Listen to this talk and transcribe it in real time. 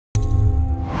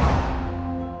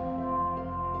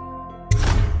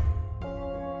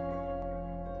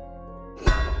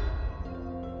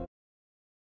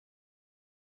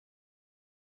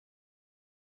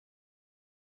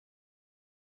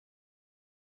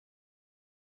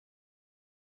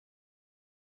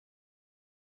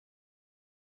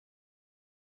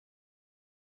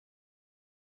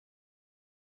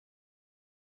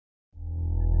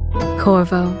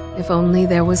Corvo, if only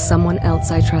there was someone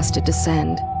else I trusted to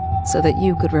send, so that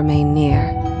you could remain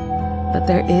near. But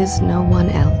there is no one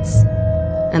else,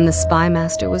 and the Spy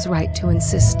Master was right to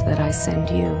insist that I send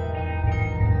you.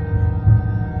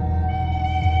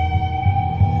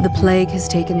 The plague has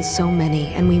taken so many,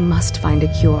 and we must find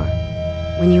a cure.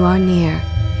 When you are near,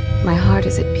 my heart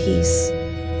is at peace.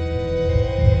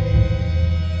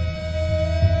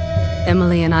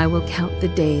 Emily and I will count the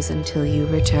days until you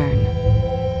return.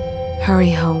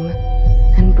 Hurry home,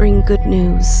 and bring good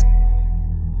news.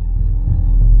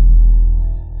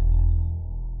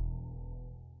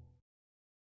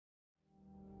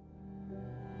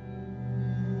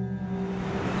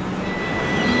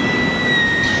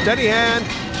 Steady hand.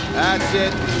 That's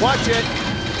it. Watch it.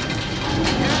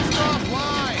 Cast off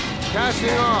line.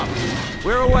 Casting off.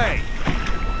 We're away.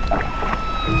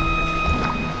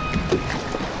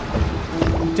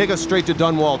 Take us straight to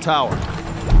Dunwall Tower.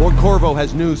 Lord Corvo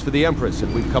has news for the Empress,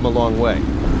 and we've come a long way.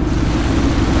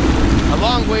 A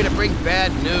long way to bring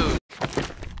bad news.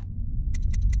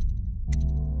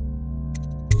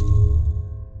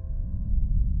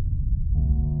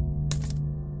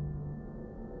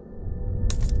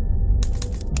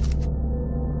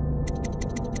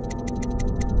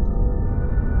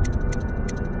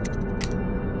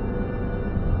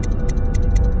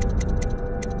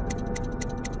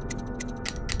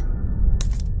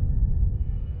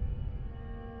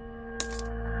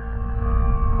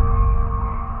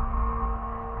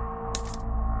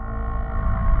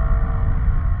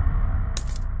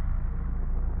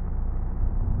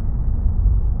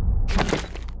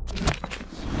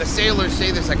 The sailors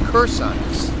say there's a curse on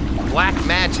us. Black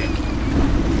magic.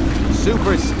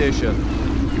 Superstition.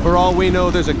 For all we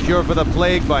know, there's a cure for the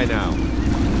plague by now.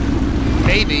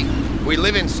 Maybe. We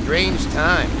live in strange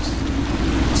times.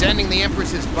 Sending the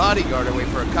Empress's bodyguard away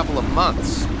for a couple of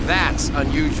months. That's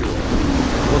unusual.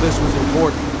 Well, this was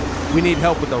important. We need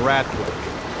help with the rat plague.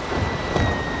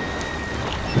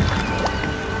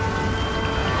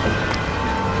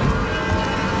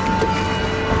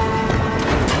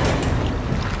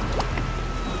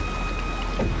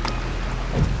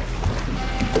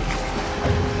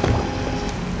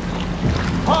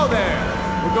 Ho there!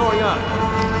 We're going up.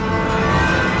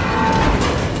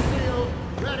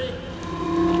 Ready.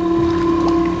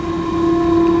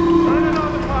 Turning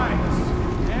on the pipes.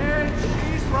 And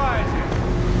she's rising.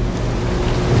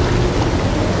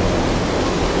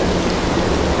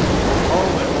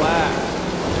 Home at last.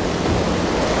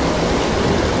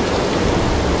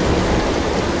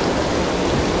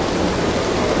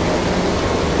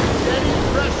 Steady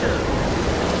pressure.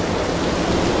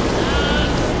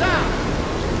 And stop.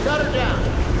 Shut her down.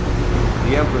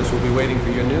 The Empress will be waiting for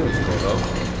your news, Corvo.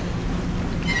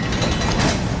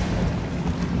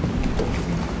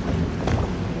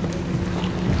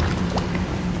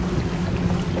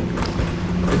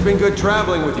 It's been good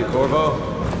traveling with you, Corvo.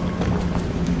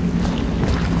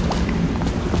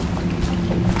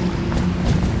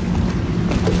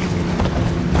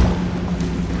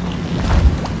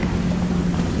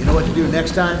 You know what to do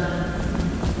next time?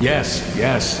 Yes,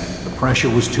 yes. The pressure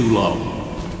was too low.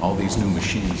 All these new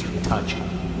machines are touchy.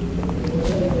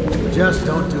 Just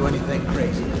don't do anything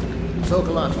crazy.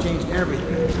 Sokolov's changed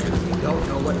everything. You don't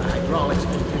know what the hydraulics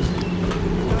can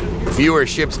do. Fewer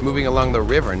ships moving along the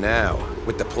river now,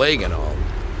 with the plague and all.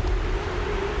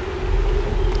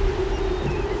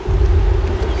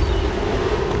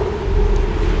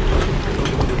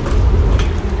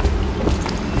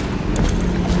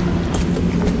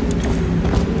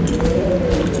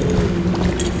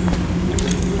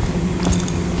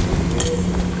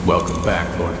 Welcome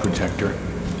back, Lord Protector.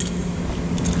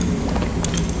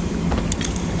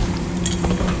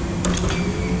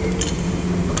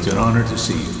 It's an honor to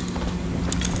see you.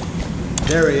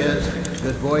 There he is.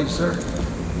 Good voyage, sir.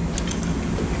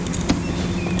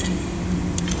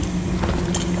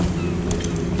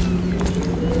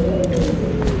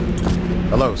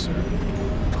 Hello, sir.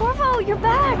 Corvo, you're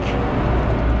back!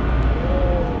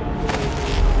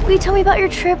 Will you tell me about your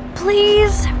trip,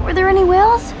 please? Were there any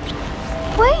whales?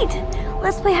 Wait!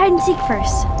 Let's play hide and seek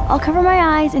first. I'll cover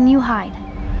my eyes and you hide.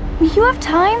 You have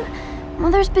time?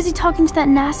 Mother's busy talking to that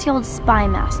nasty old spy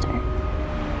master.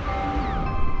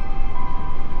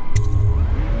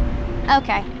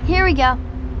 Okay, here we go.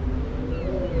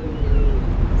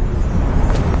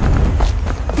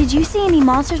 Did you see any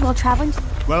monsters while traveling?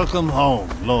 Welcome home,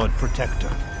 Lord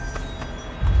Protector.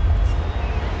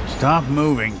 Stop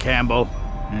moving, Campbell.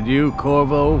 And you,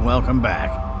 Corvo, welcome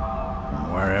back.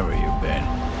 From wherever you've been.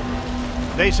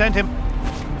 They sent him...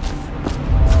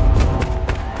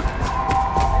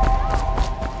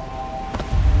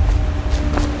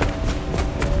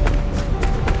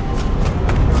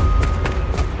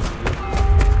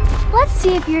 Let's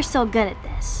see if you're still good at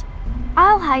this.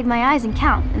 I'll hide my eyes and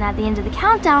count, and at the end of the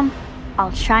countdown,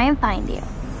 I'll try and find you.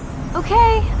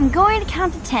 Okay, I'm going to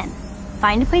count to 10.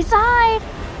 Find a place to hide.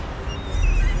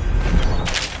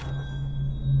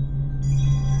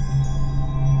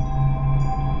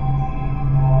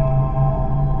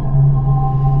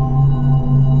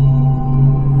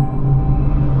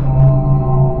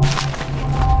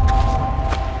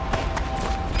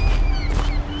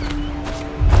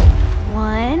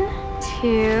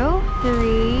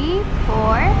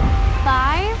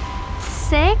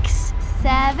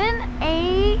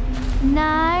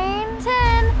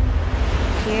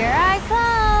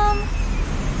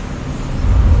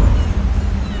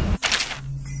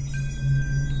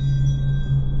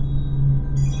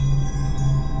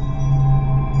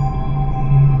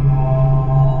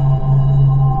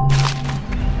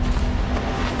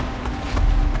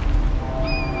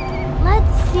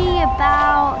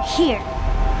 Here.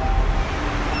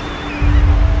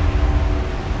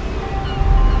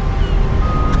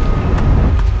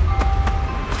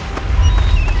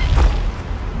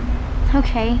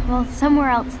 Okay, well, somewhere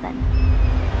else then.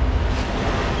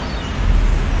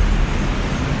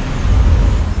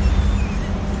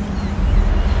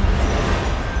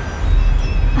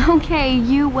 Okay,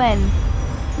 you win.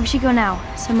 We should go now,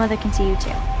 so Mother can see you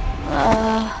too.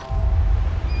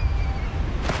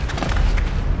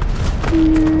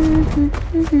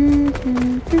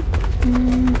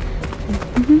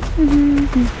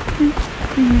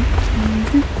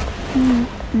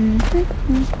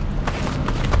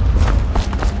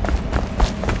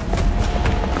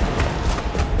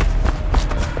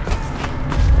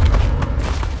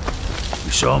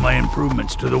 You saw my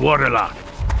improvements to the water lock.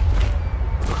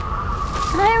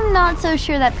 I'm not so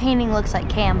sure that painting looks like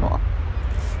Campbell.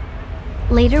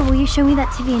 Later, will you show me that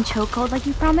TV and chokehold like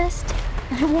you promised?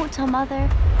 I won't tell Mother.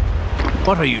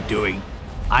 What are you doing?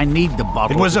 I need the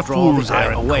bottle. It was a fool's the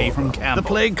air errand, away Corvo. from Campbell. The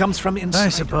plague comes from inside. I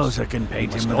suppose I can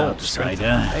paint him without the sight,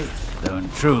 though in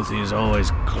truth he's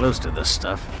always close to the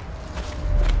stuff.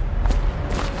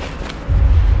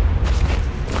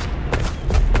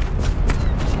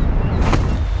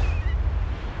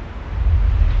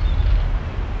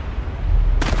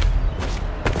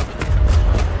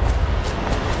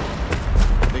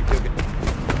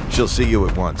 She'll see you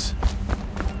at once.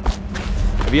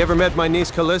 Have you ever met my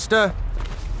niece Callista?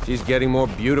 She's getting more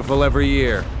beautiful every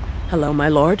year. Hello, my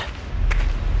lord.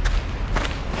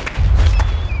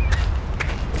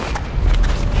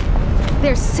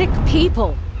 They're sick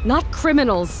people, not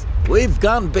criminals. We've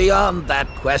gone beyond that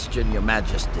question, Your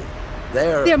Majesty.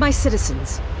 They're my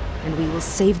citizens, and we will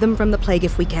save them from the plague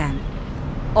if we can.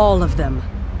 All of them.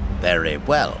 Very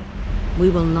well. We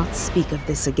will not speak of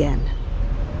this again.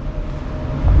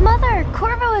 Mother,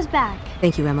 Corvo is back.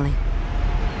 Thank you, Emily.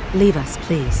 Leave us,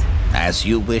 please. As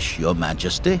you wish, Your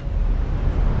Majesty.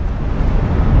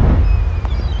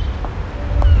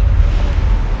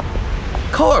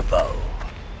 Corvo.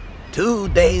 2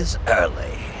 days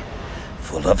early.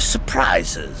 Full of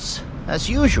surprises, as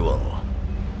usual.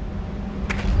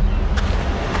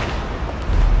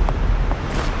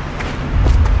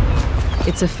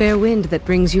 It's a fair wind that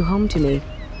brings you home to me.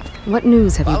 What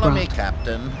news have you brought? Follow me,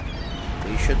 Captain.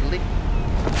 We should leave.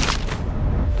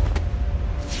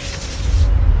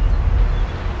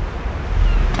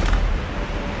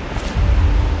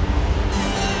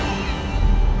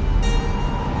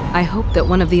 I hoped that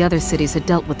one of the other cities had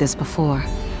dealt with this before,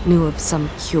 knew of some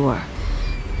cure.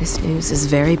 This news is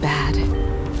very bad.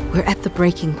 We're at the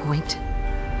breaking point.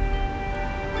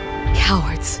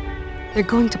 Cowards. They're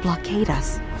going to blockade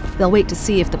us. They'll wait to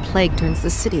see if the plague turns the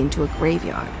city into a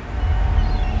graveyard.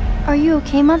 Are you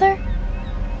okay, Mother?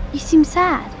 You seem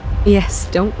sad. Yes,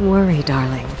 don't worry,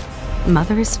 darling.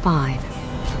 Mother is fine.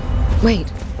 Wait,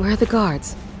 where are the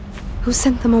guards? Who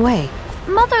sent them away?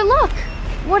 Mother, look!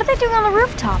 What are they doing on the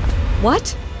rooftop?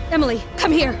 What? Emily,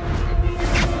 come here!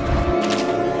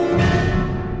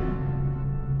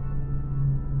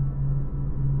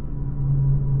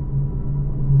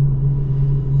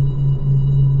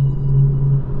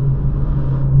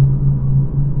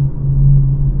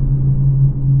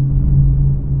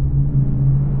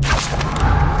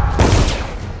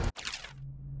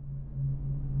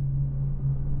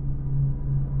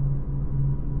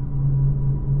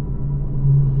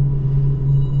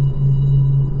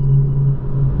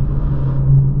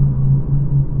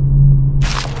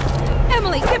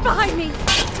 Get behind me!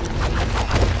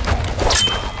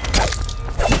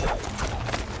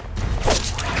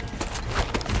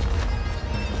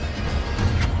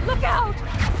 Look out!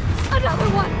 Another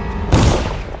one!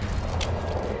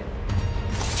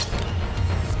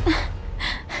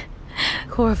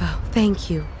 Corvo, thank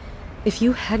you. If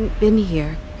you hadn't been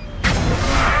here...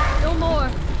 No more!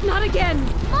 Not again!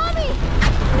 Mommy!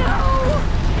 No!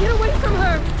 Get away from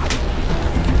her!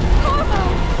 Corvo!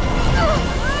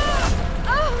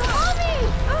 Mommy!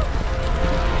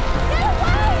 Get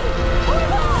away!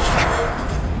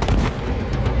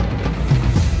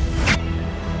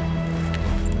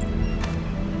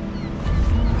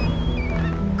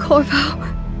 Corvo,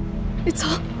 it's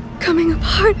all coming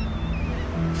apart.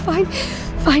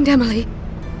 Find Emily.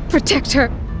 Protect her.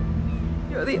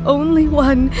 You're the only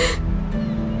one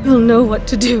who'll know what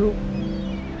to do.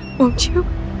 Won't you?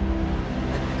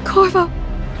 Corvo.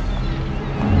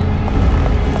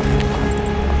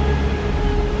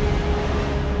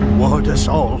 Ward us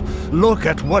all. Look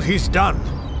at what he's done.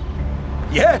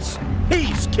 Yes,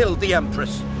 he's killed the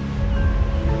Empress.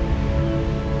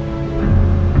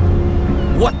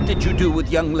 What did you do with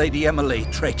young Lady Emily,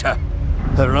 traitor?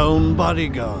 Her own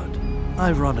bodyguard.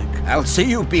 Ironic. I'll see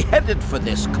you beheaded for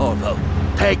this, Corvo.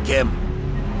 Take him.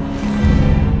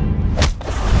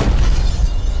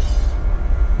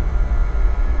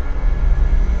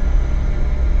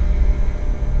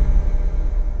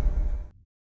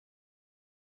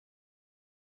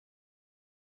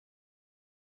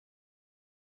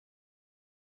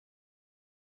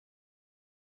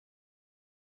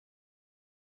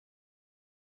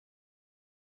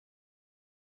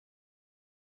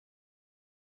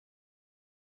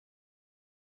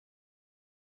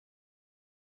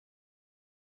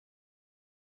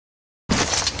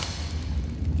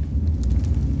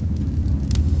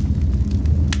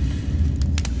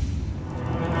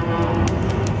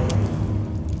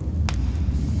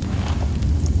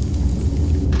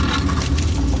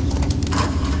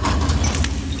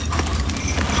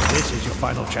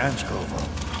 Final chance, Corvo.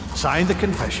 Sign the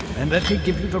confession, and let me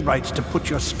give you the rights to put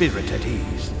your spirit at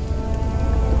ease.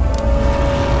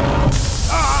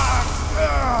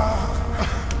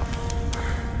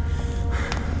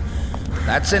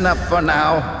 That's enough for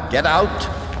now. Get out.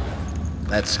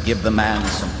 Let's give the man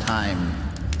some time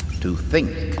to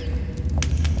think.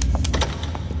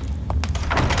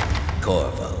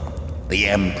 Corvo, the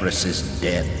Empress is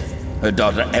dead. Her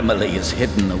daughter Emily is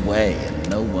hidden away, and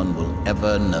no one will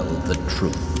ever know the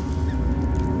truth.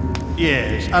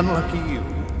 Yes, unlucky you.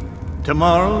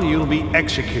 Tomorrow you'll be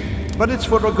executed, but it's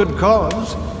for a good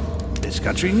cause. This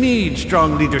country needs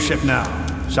strong leadership now,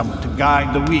 someone to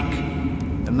guide the weak.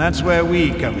 And that's where we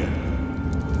come in.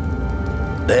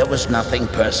 There was nothing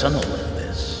personal in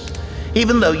this,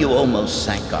 even though you almost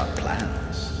sank our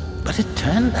plans. But it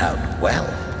turned out well.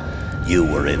 You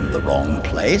were in the wrong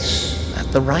place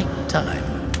at the right time,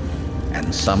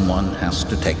 and someone has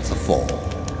to take the fall.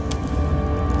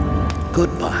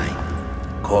 Goodbye,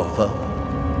 Corvo.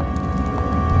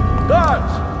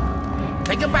 Guards!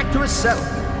 Take him back to his cell.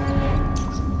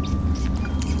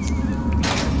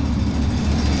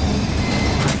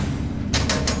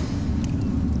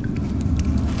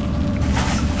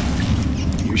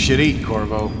 You should eat,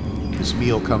 Corvo. This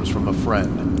meal comes from a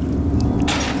friend.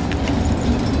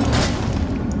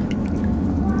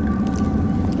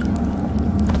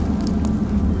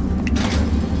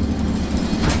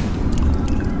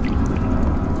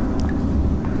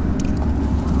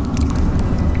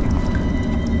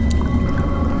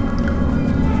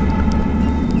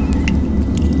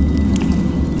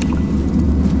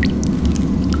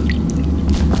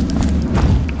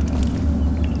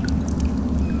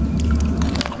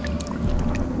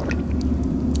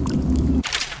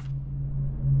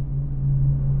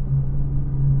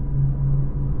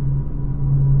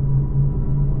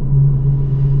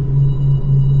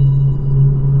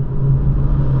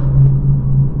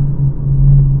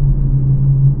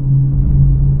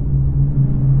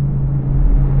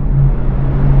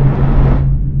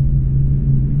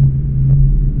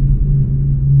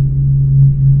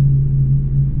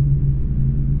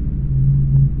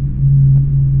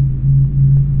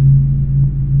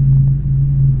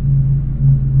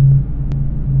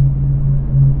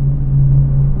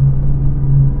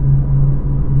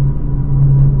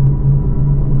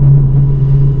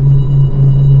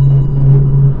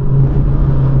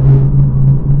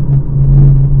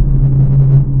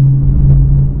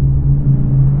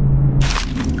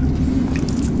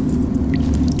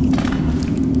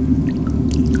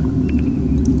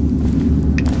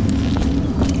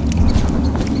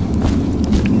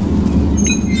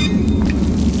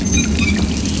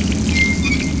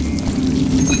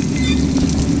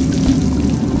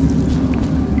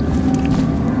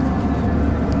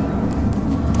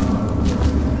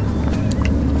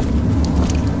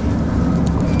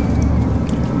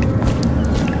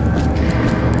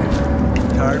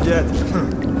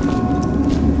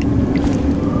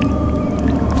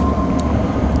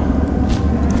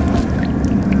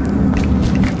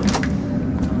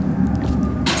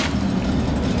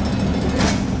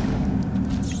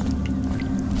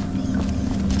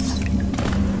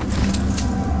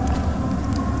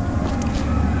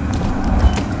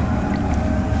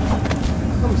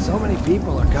 So many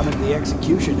people are coming to the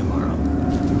execution tomorrow.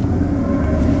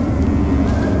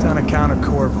 It's on account of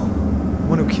Corvo, the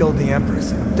one who killed the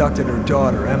Empress and abducted her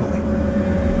daughter, Emily.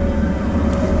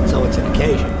 So it's an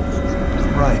occasion.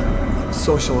 Right. A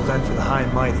social event for the high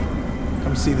and mighty.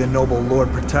 Come see the noble Lord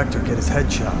Protector get his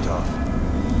head chopped off.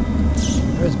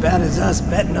 They're as bad as us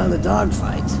betting on the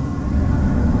dogfights.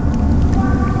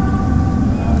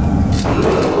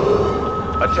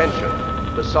 Attention.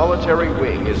 The solitary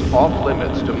wing is off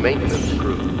limits to maintenance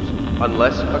crews,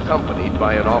 unless accompanied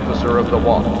by an officer of the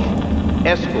watch.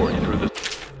 Escort through the...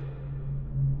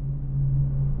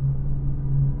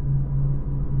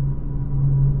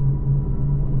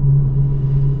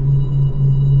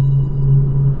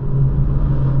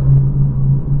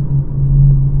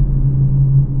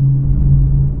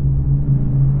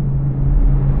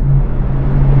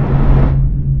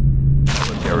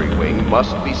 Solitary wing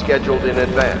must be scheduled in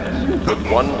advance,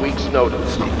 with 1 week's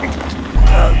notice.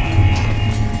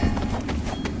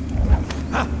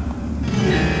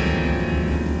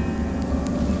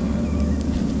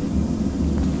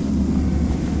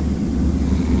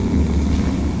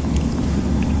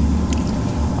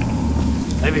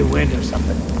 Maybe wind or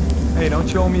something. Hey,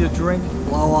 don't you owe me a drink?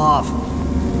 Blow off.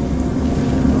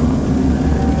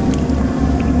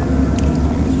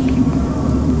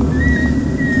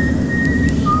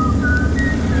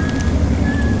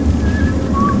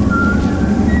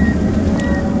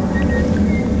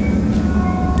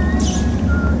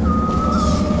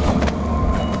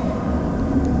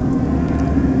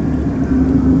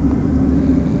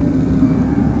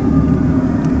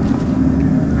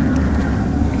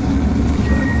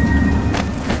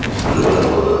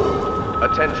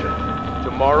 Attention.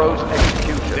 Tomorrow's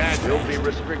execution will be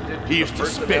restricted He used to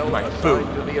spit personnel my assigned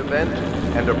food. to the event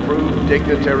and approved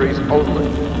dignitaries only.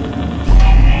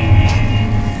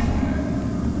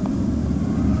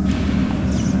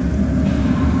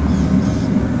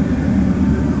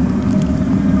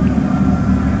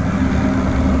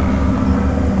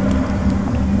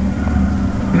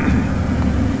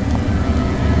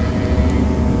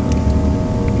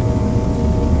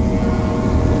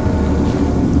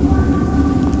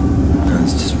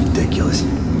 It's just ridiculous.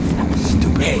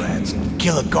 Stupid rats.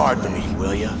 Kill a guard for me,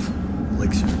 will ya?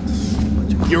 Elixir.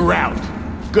 You're out.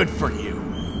 Good for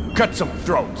you. Cut some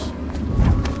throats.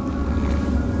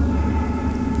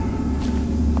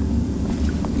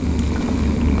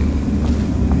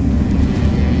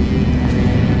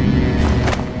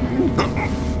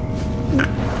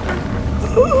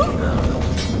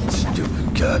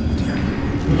 Stupid goddamn.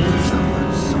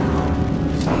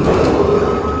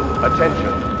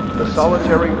 Attention. The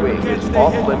solitary wing is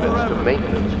off limits to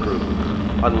maintenance crews,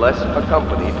 unless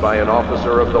accompanied by an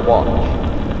officer of the watch.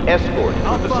 Escort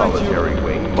through the solitary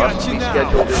wing must be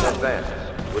scheduled in advance,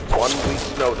 with 1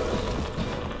 week's notice.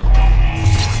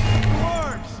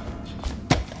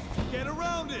 Get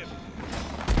around him!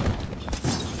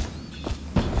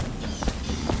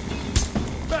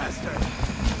 Bastard!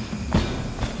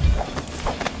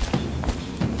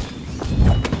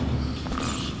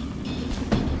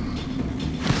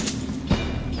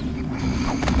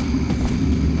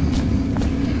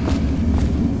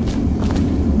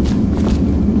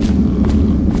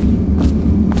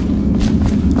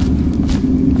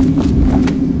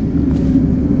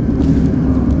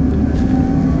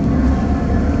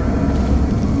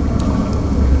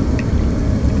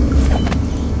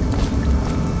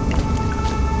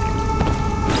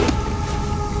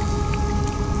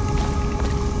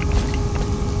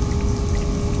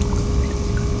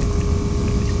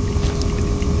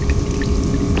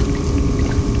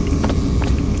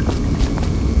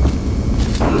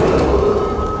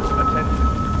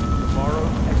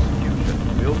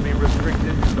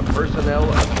 personnel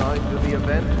assigned to the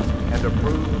event and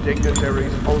approved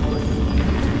dignitaries only.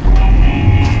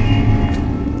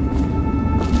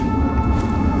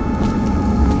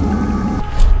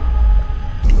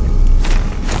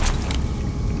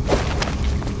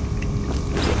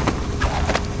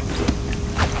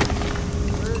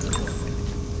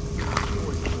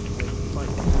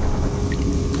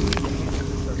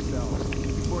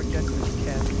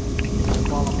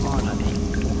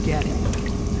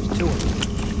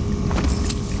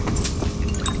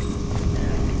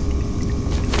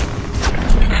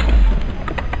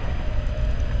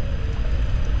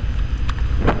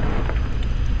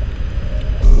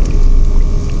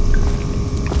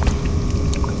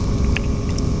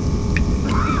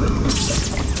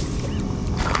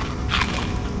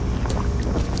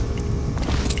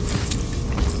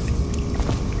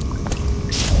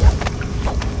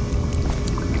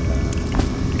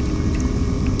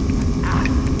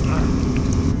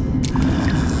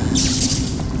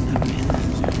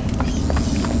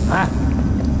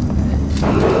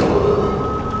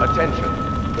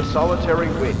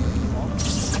 solitary wing,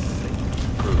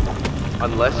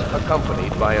 unless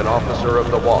accompanied by an officer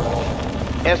of the watch.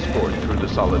 Escort through the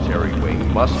solitary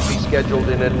wing must be scheduled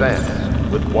in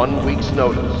advance, with 1 week's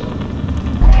notice.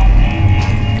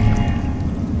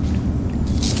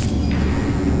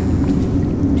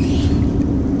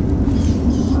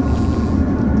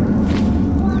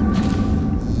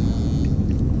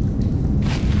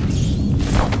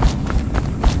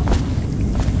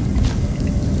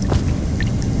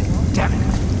 Damn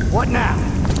it! What now?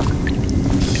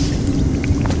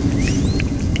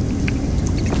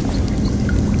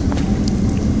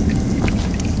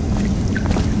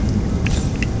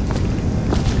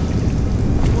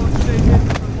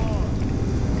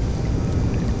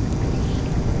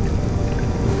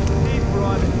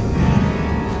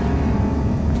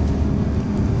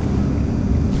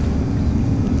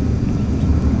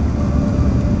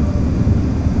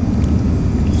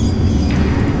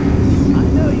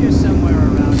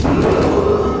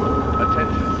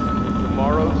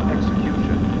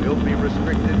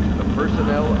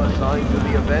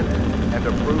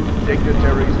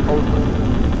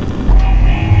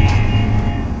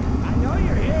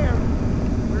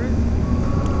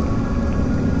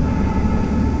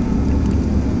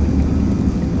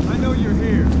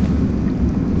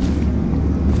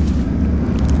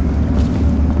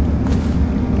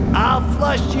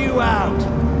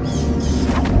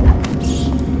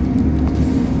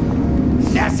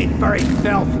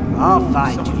 I'll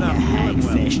find you, you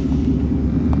hagfish.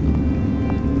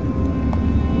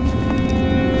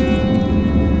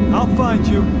 I'll find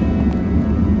you.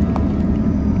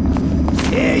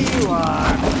 Here you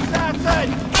are. Assassin!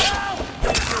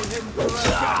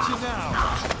 Got you now.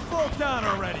 Fall down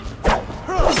already.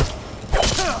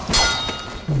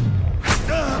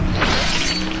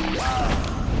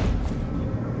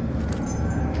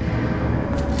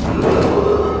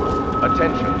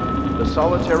 Attention. The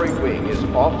solitary wing is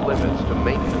off limits to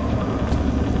maintenance,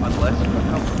 unless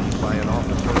accompanied by an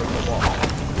officer of the watch.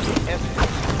 Escort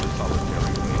to the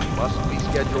solitary wing must be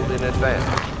scheduled in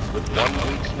advance, with 1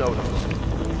 week's notice.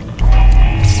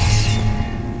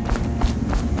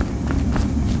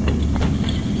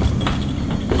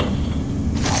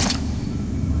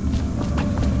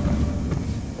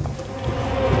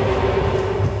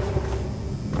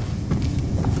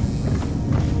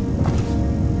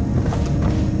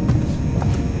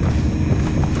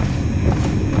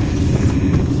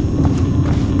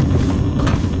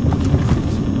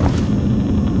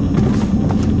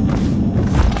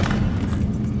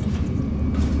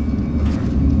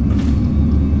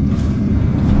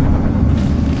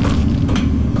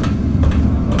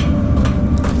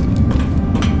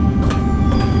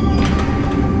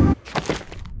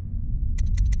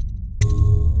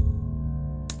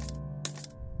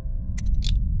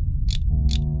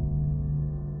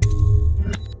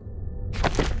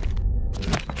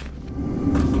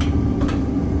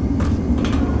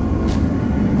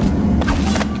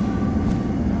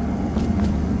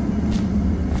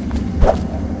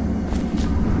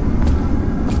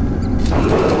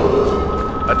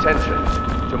 Attention.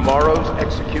 Tomorrow's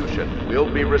execution will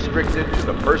be restricted to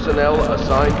the personnel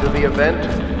assigned to the event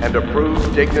and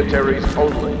approved dignitaries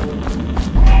only.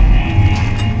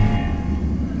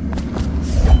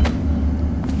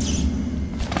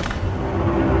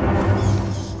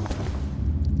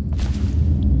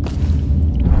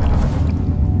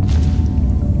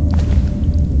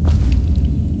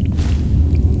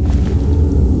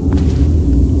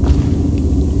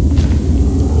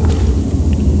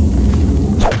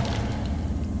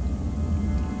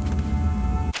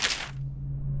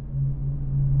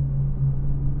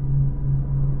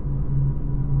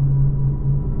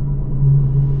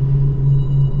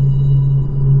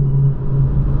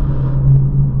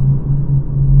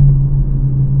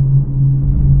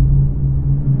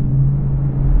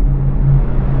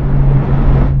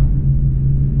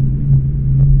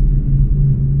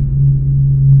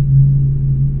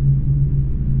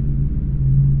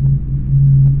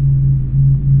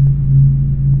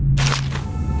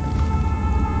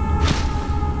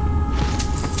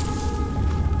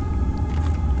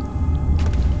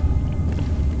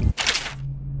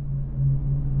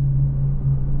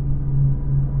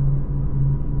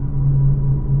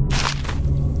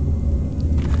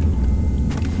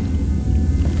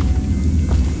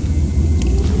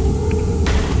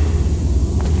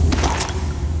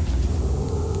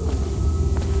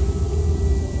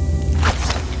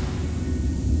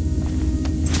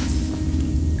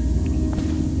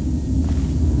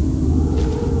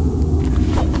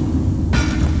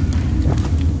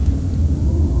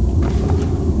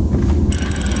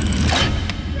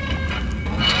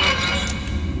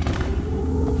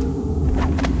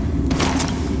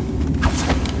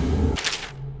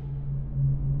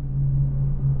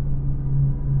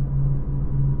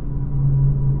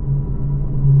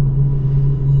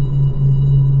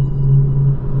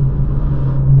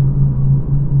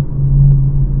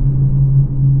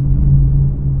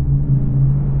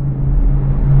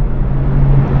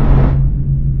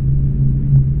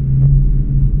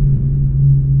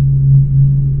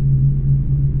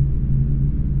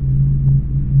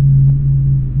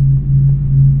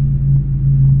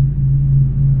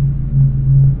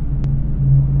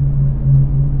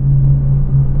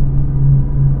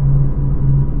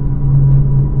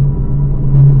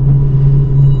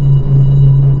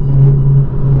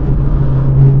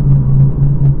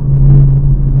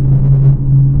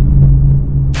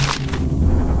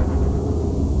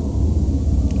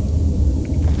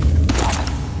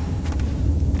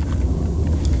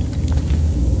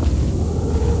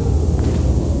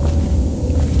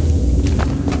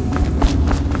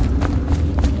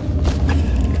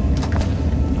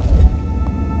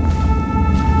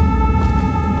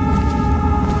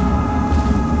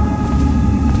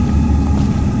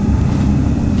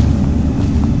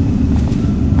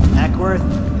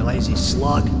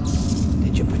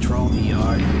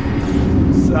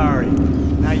 Sorry,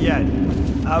 not yet.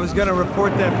 I was gonna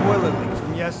report that boiler leak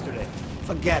from yesterday.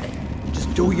 Forget it.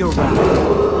 Just do your round.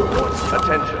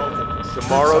 Attention.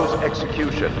 Tomorrow's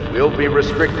execution will be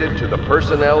restricted to the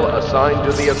personnel assigned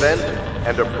to the event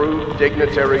and approved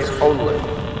dignitaries only.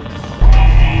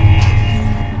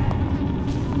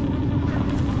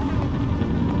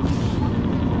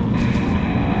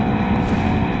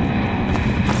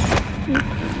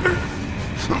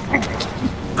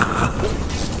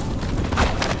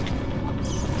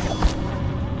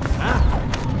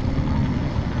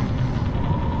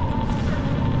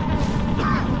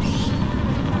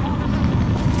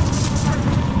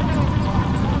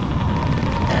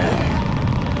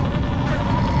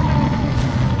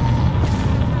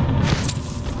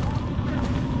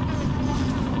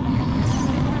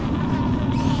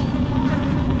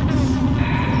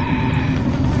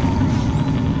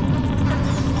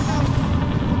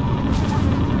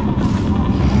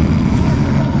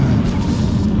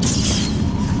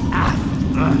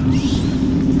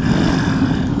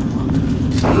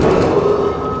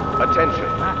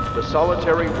 The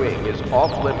solitary wing is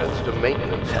off limits to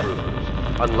maintenance crews,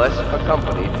 unless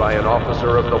accompanied by an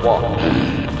officer of the watch.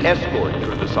 Escort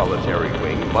through the solitary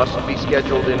wing must be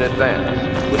scheduled in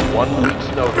advance, with 1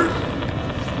 week's notice.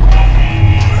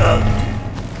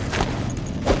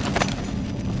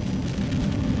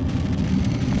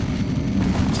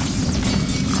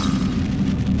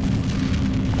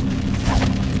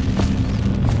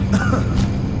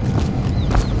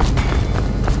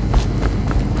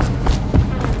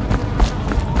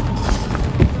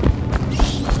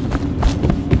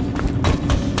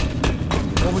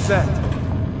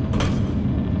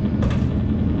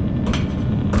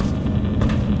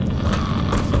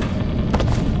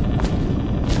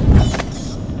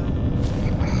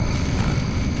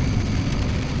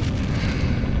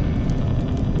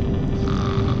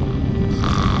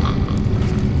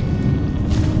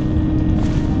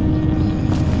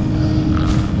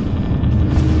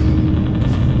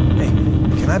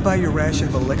 Buy your ration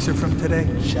of elixir from today?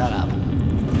 Shut up.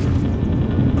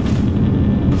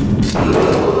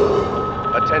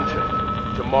 Attention.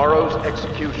 Tomorrow's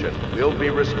execution will be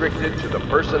restricted to the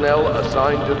personnel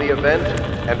assigned to the event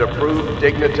and approved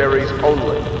dignitaries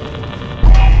only.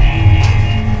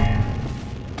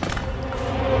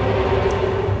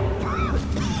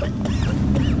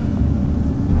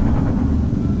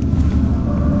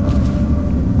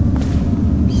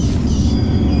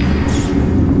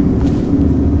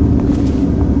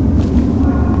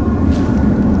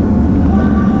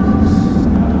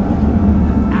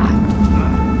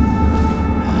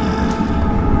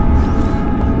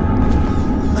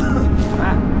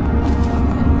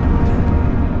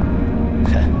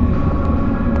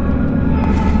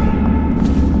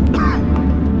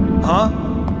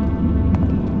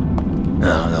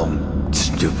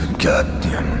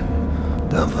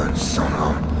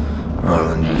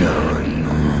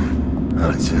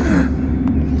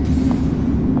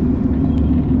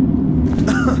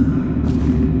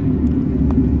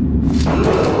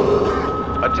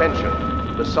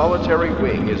 Attention. The solitary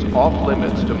wing is off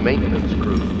limits to maintenance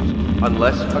crews,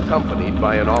 unless accompanied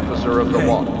by an officer of the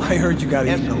watch. I heard you got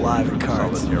eaten alive at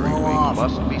cards. The solitary wing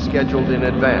must be scheduled in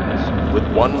advance, with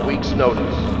 1 week's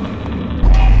notice.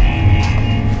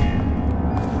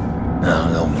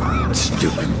 Oh, no,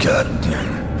 stupid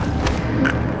goddamn.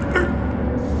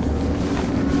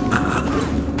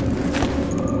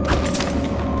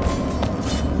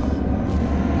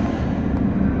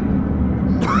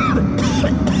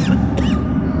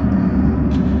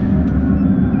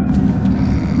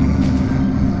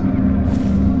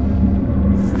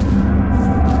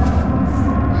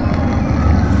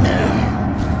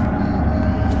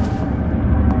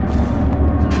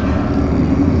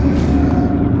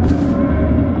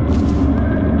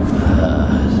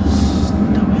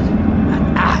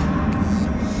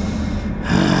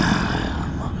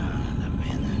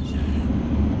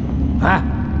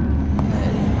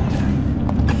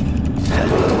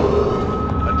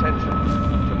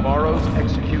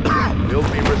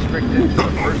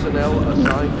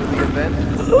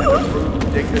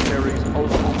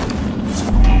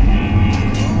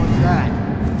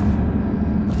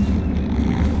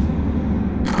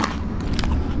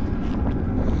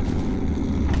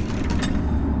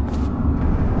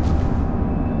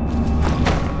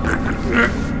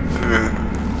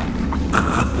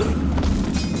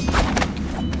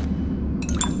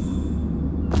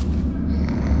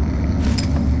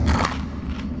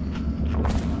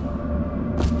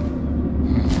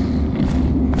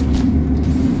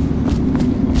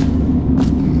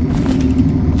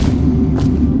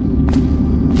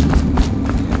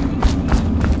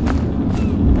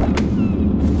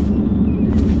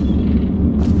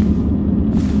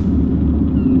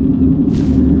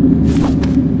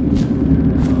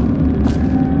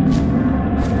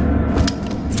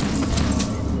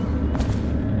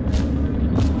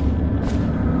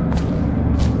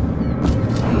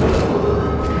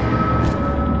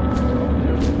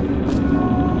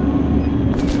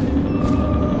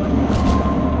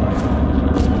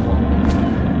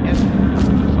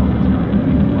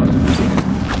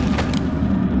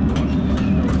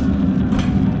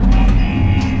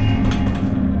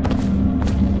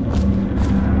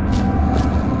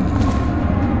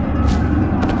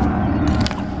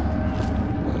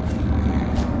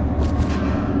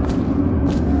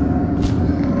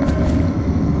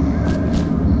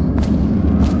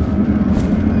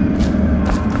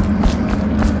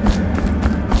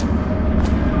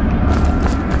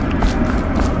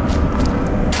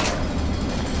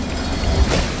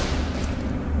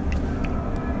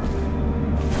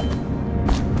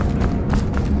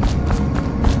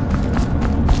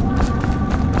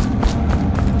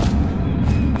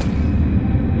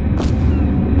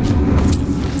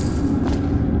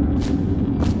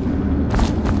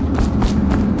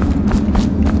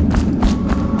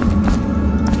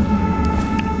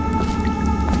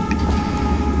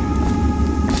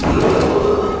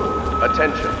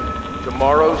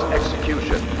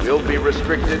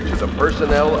 restricted to the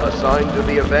personnel assigned to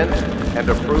the event and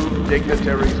approved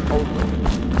dignitaries only.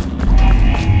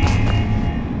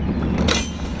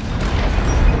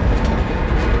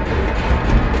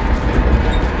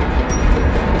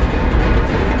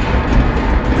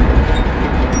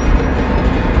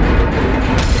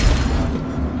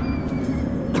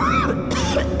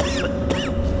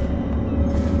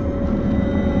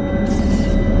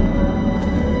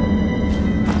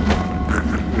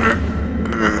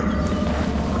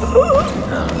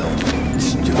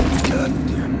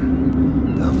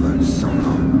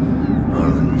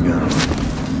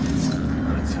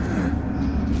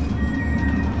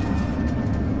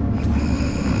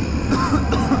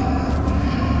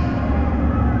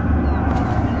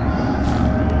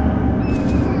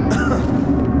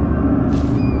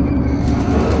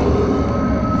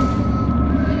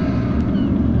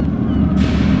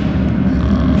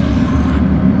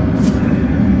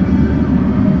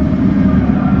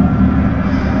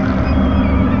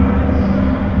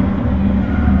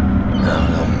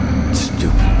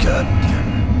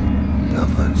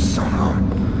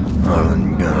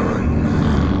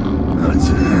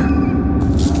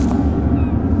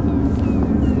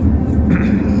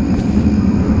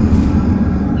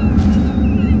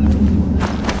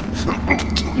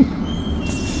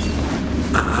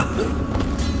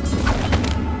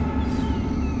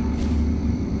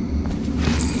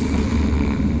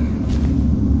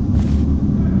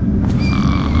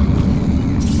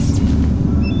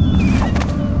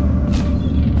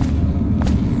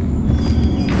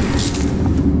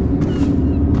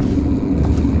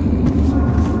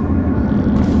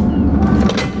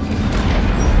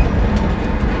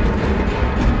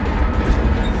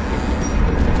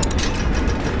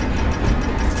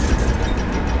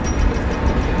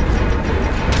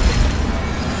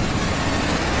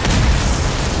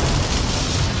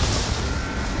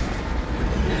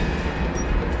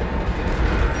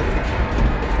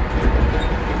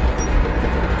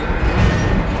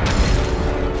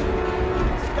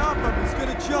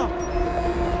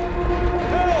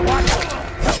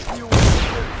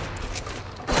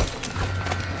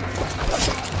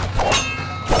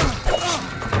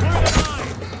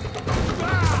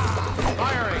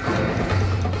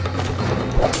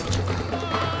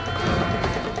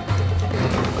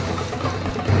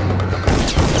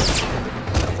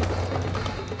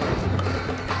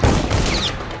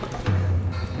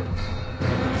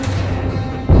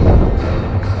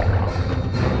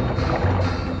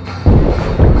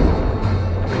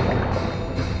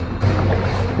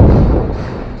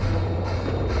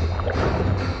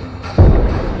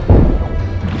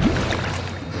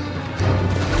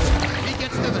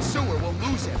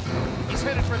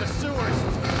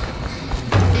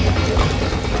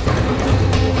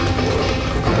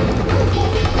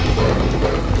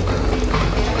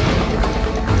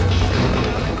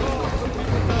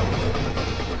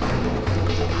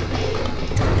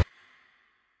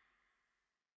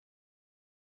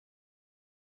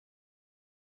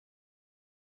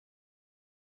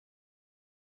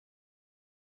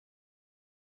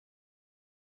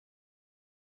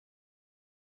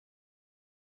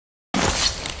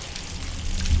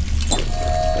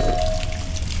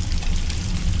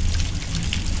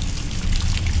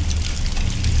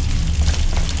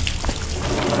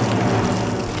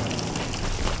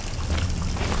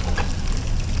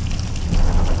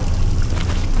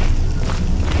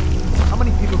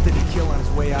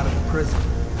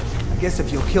 Guess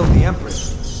if you'll kill the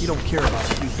Empress, you don't care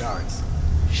about a few guards.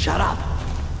 Shut up!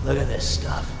 Look at this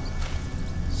stuff.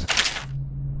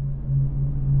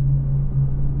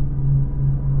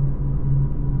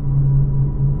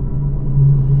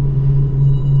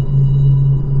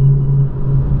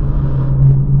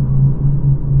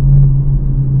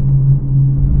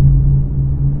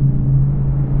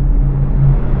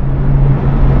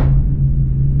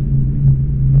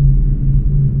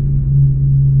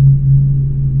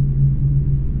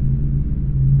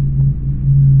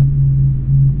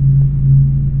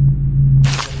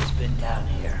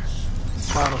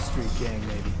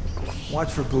 Watch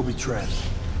for booby traps.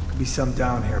 Could be some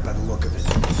down here by the look of it.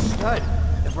 Good.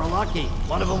 If we're lucky,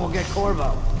 one of them will get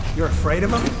Corvo. You're afraid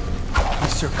of him?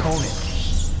 He's Sir Conan.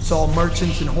 It's all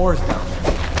merchants and whores down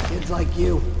there. Kids like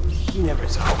you, you never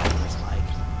saw what he was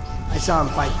like. I saw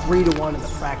him fight 3-1 in the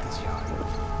practice yard. It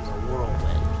was a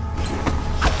whirlwind.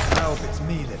 I hope it's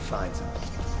me that finds him.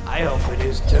 I hope it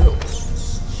is too.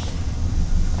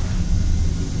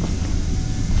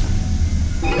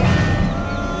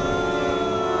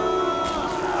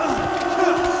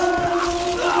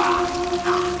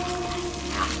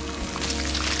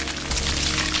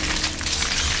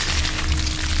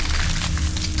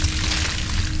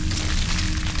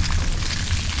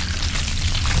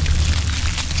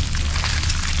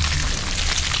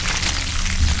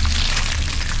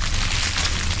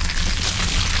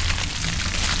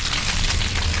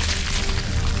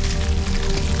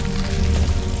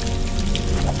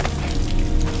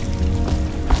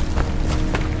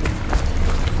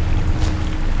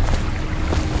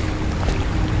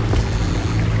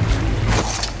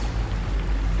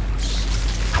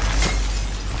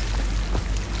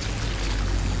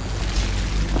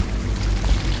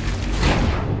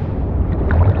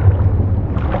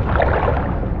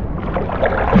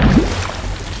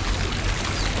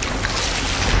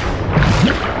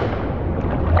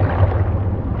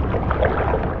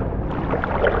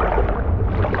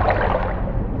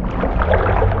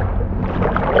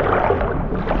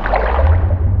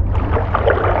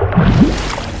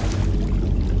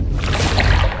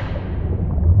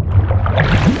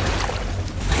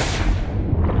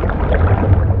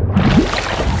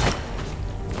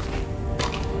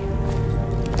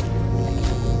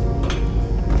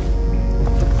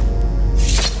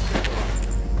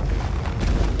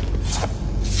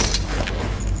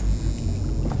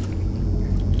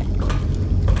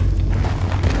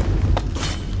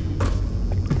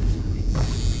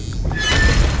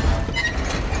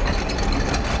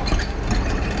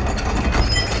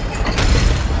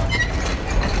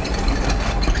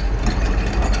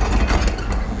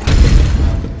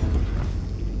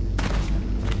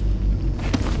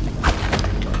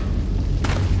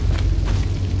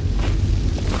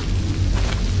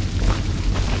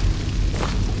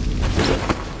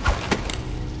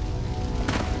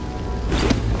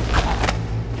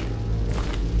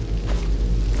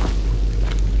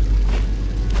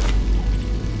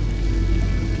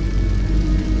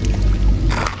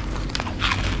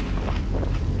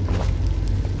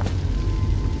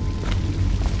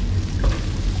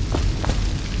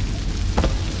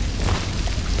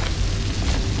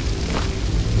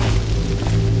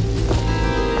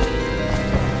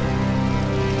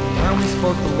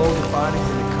 load the bodies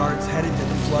into carts headed to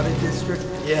the flooded district?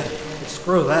 Yeah, but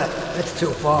screw that. That's too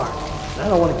far. I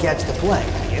don't want to catch the plague,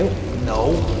 do you?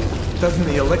 No. Doesn't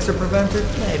the elixir prevent it?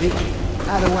 Maybe.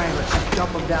 Either way, let's just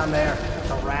dump them down there.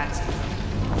 The rats.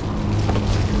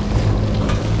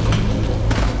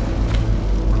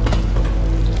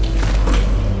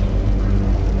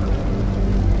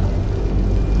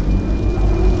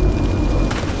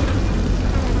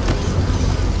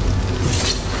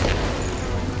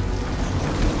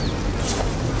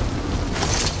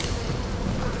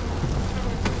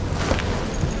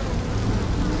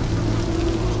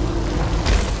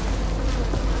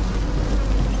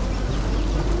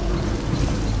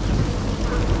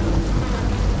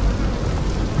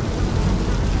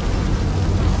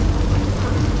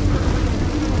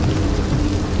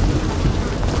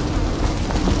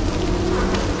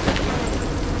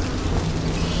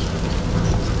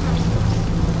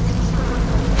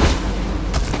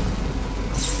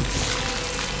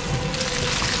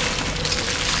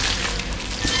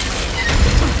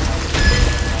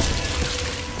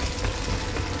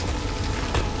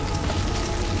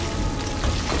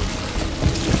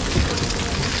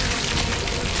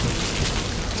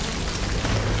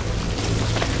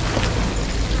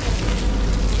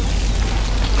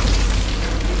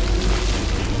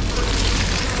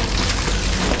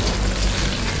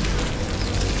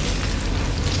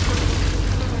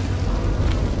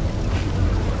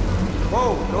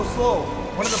 Whoa, go slow.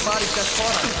 One of the bodies got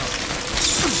caught on something.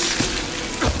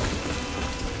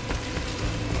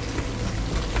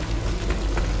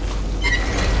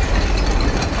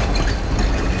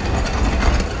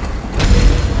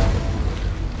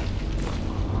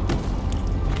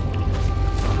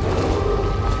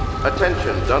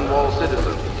 Attention, Dunwall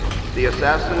citizens. The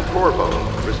assassin Corvo,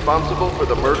 responsible for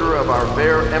the murder of our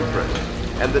fair Empress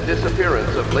and the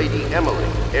disappearance of Lady Emily,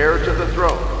 heir to the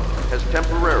throne, has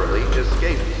temporarily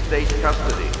escaped state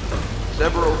custody.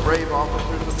 Several brave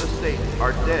officers of the state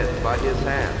are dead by his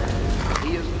hand.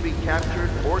 He is to be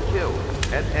captured or killed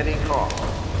at any cost.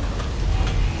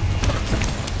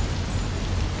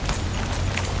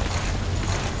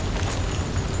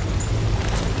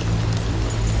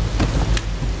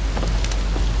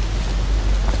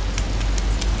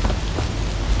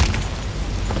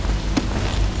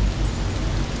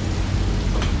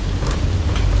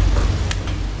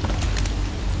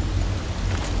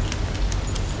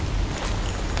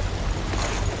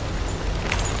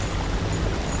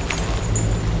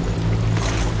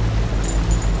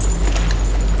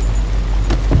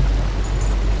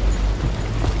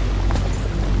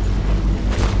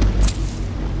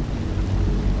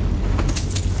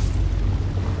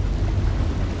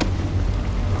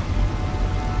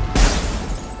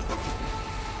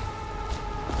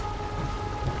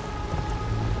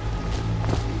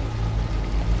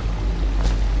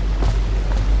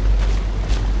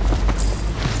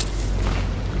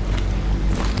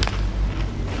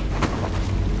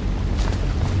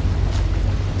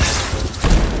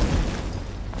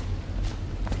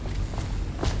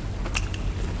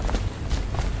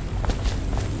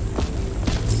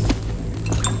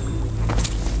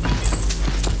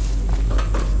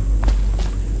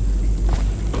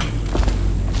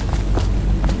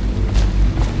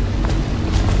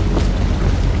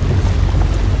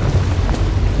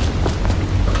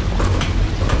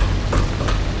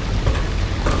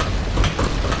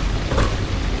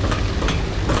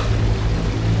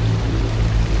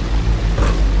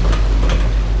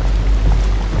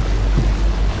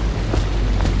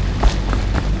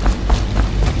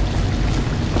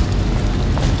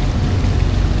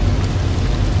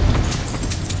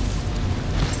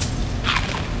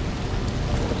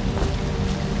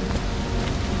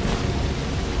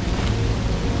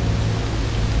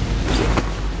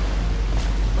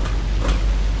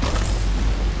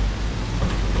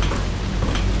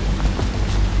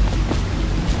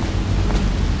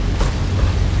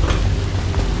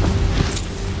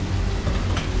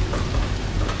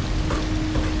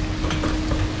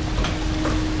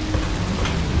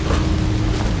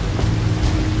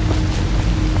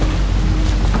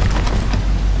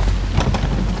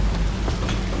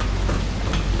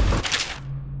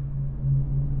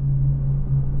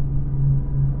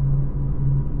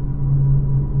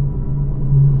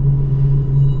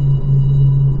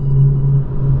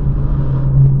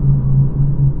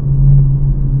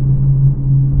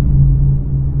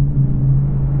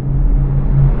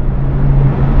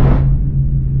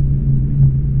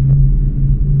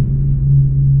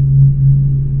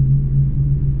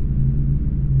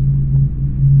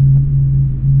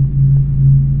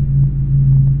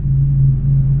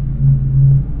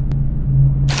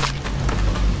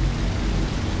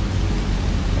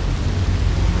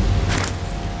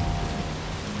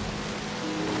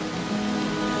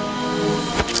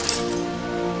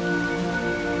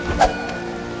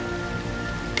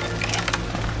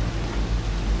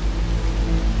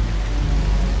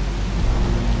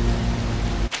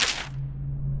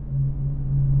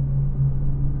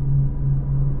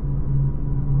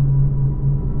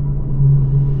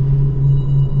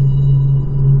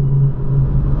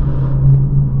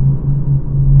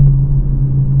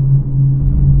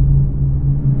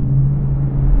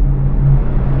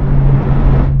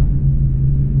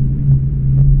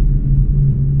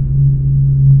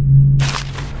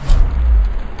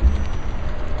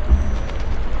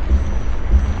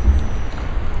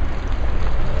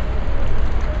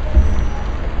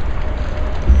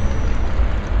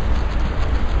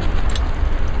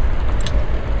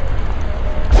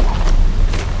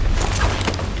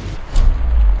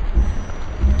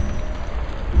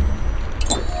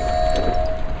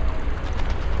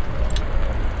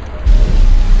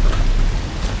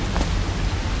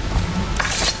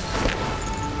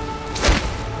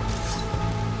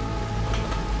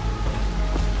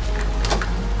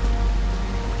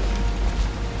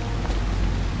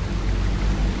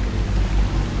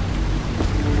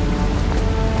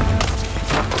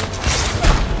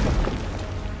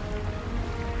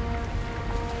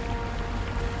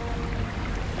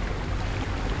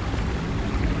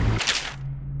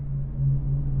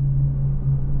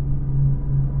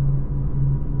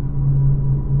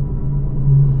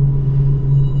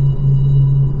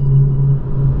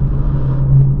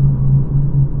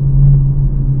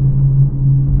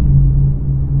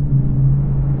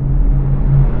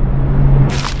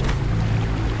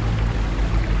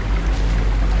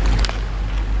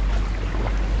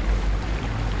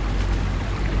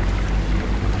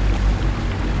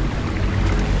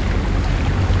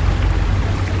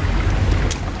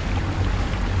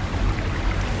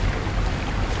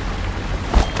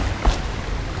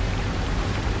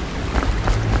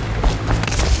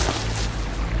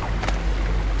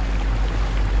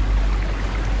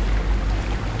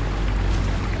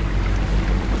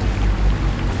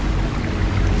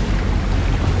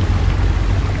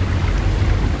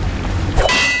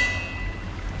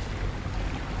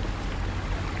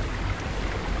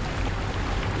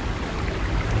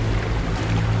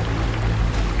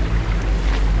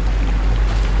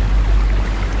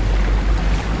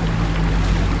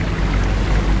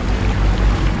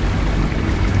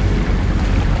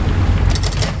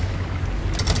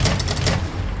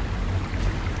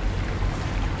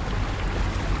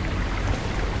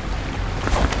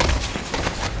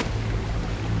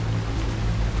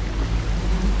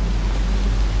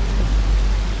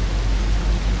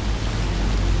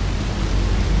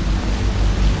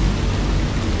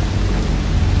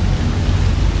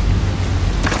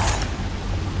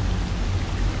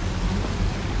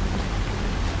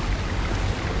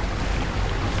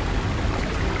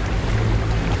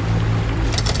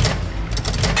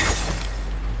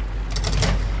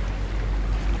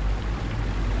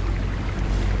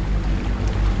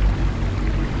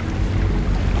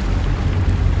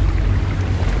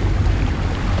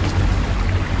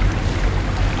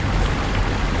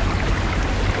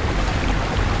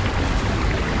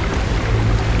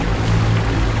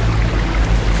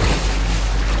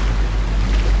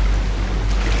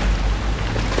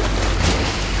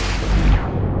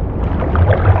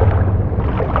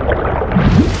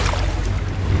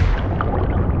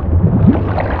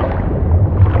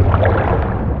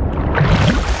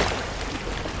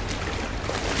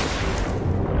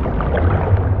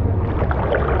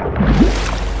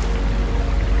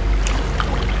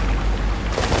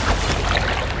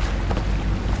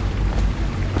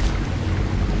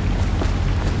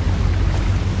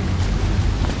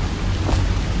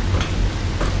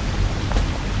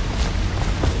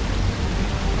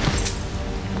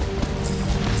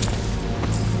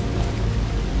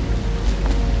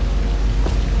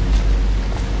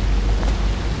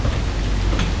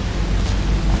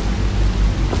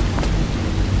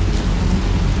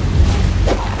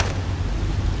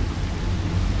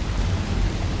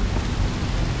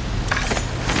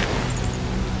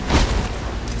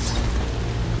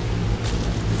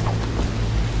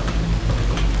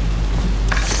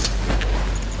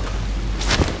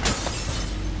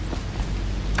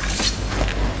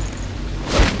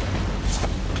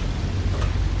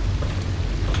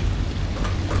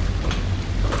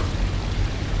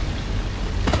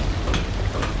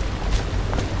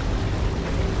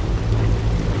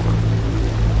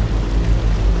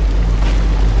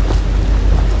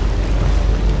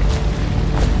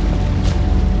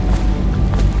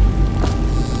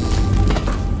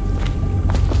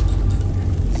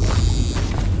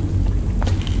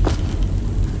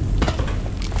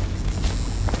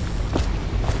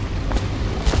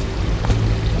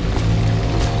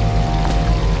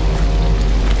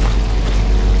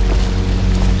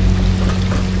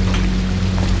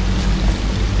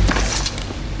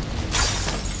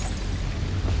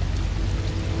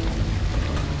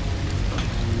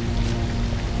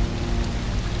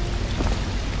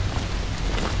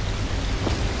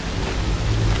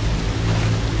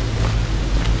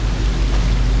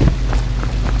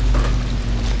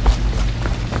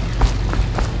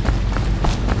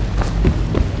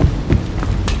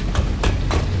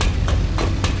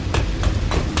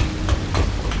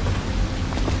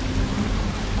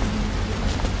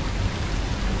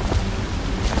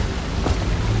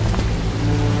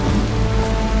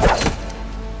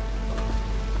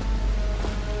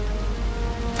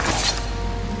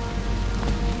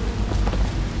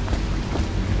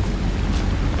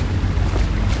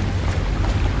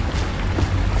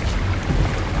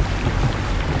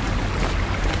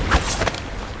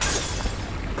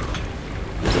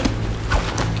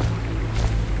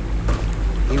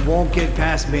 He won't get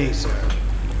past me, sir.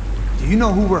 Do you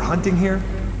know who we're hunting here?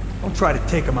 Don't try to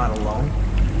take him out alone.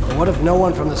 But what if no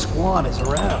one from the squad is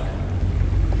around?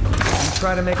 You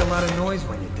try to make a lot of noise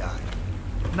when you die.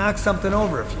 Knock something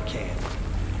over if you can.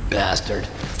 Bastard.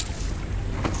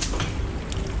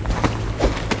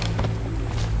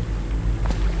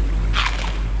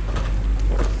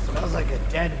 Smells like a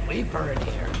dead weeper in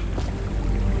here.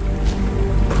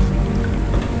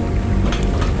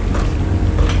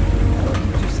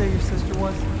 What did you say your sister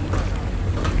was?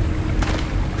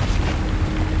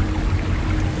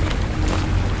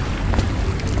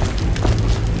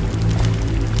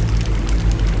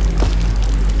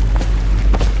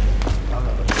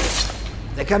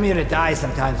 They come here to die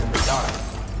sometimes in the dark.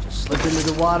 Just slip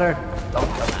into the water, don't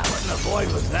come out. What in the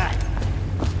void was that?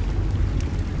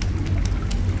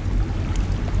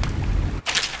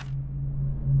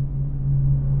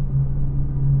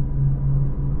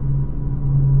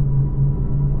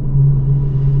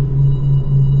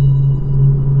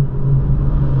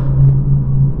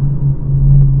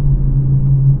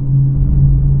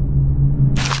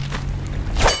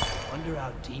 Wonder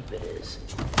how deep it is.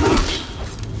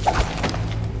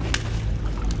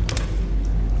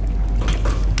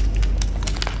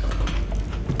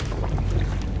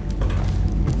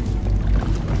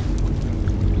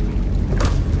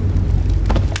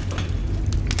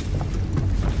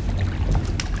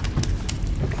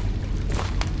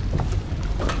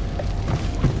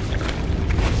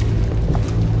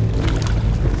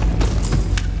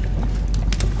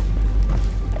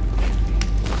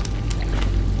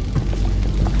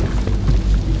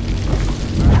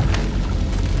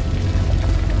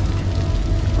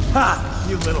 Ha!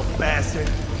 You little bastard!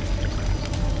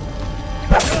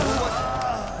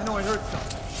 I know I heard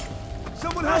something.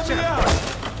 Someone help me out!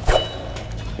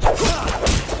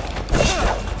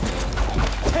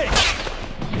 Hey!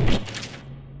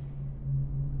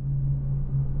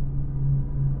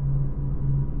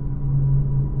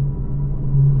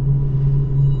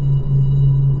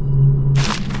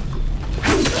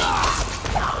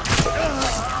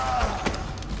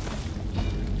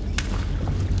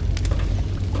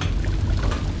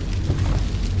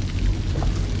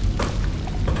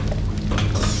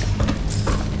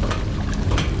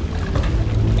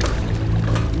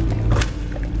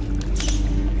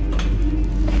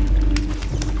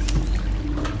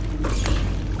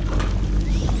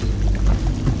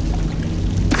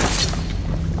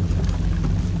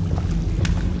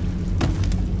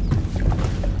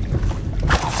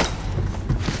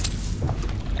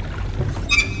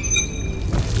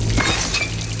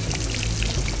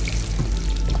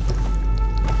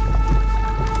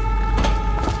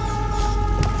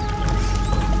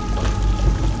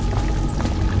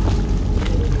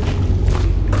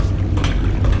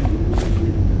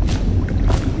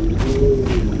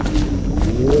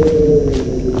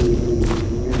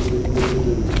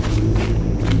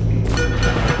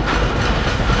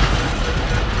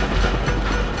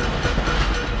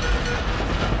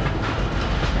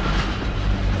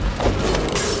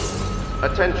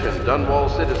 Attention, Dunwall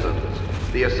citizens.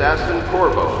 The assassin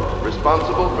Corvo,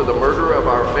 responsible for the murder of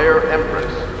our fair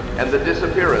Empress and the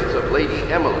disappearance of Lady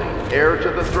Emily, heir to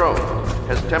the throne,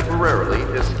 has temporarily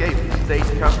escaped state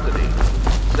custody.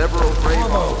 Several brave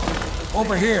Corvo,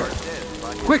 over here.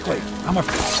 Quickly.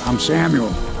 I'm Samuel,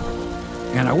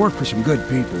 and I work for some good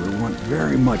people who want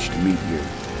very much to meet you.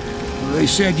 They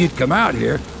said you'd come out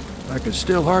here. I could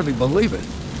still hardly believe it.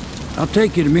 I'll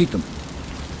take you to meet them.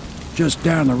 Just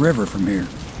down the river from here.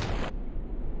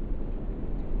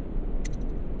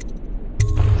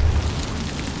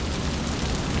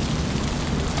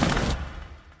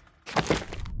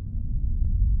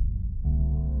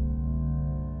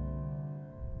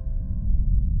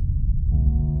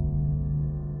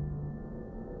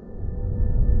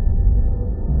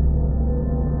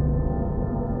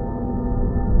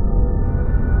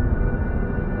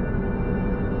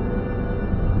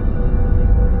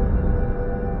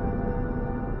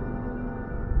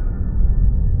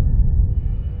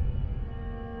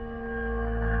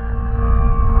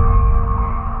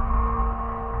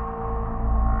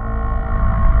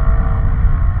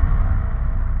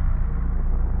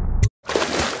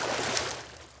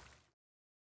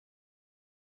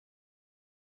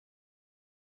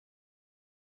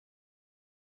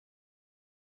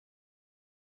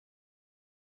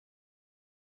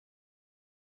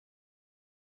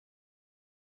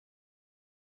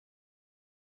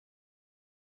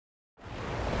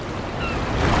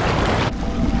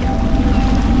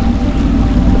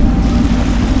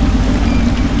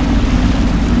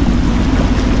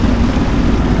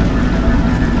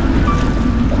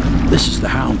 This is the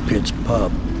Hound Pit's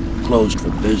pub. closed for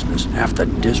business, half the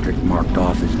district marked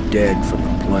off as dead from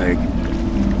the plague.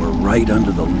 We're right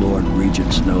under the Lord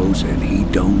Regent's nose, and he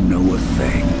don't know a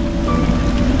thing.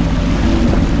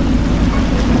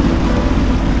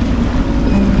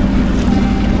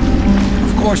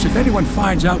 Of course, if anyone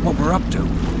finds out what we're up to,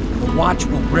 the Watch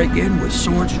will break in with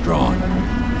swords drawn.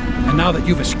 And now that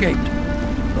you've escaped,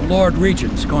 the Lord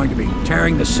Regent's going to be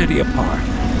tearing the city apart.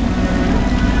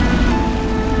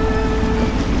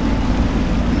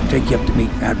 I'll take you up to meet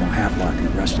Admiral Havelock and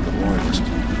the rest of the Loyalists.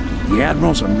 The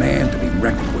Admiral's a man to be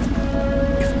reckoned with.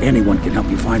 If anyone can help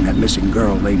you find that missing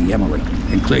girl, Lady Emily,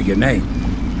 and clear your name,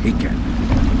 he can.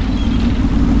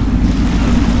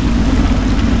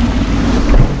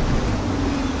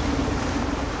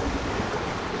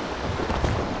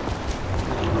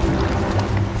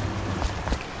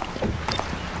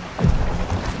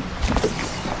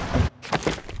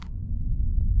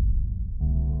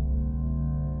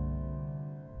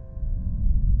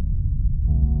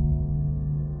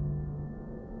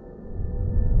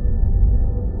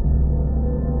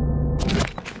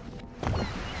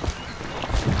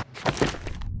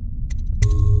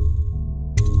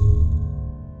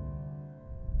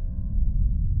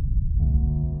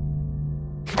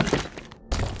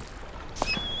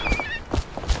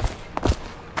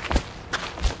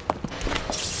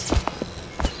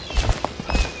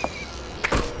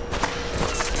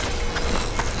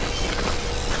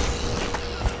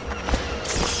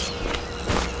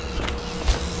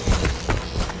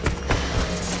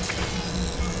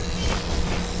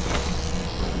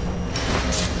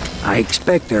 I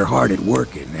expect they're hard at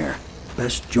work in there.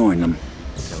 Best join them.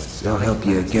 They'll help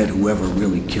you get whoever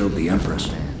really killed the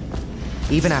Empress.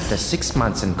 Even after 6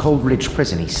 months in Cold Ridge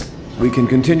Prison, he's... We can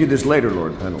continue this later,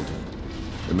 Lord Pendleton.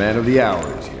 The man of the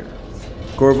hour is here.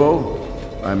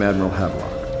 Corvo, I'm Admiral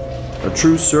Havelock. A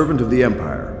true servant of the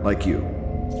Empire, like you.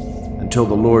 Until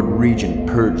the Lord Regent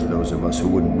purged those of us who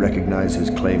wouldn't recognize his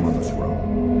claim on the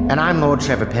throne. And I'm Lord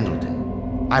Trevor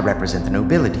Pendleton. I represent the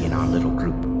nobility in our little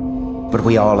group. But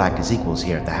we all act as equals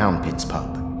here at the Hound Pits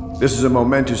pub. This is a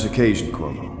momentous occasion,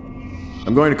 Corvo.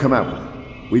 I'm going to come out with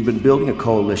it. We've been building a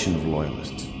coalition of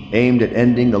loyalists, aimed at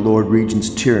ending the Lord Regent's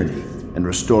tyranny and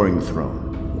restoring the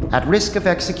throne. At risk of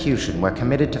execution, we're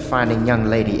committed to finding young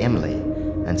Lady Emily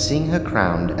and seeing her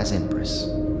crowned as Empress.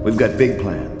 We've got big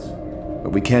plans,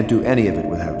 but we can't do any of it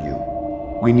without you.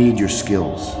 We need your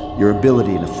skills, your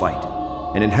ability in a fight,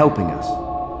 and in helping us,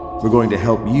 we're going to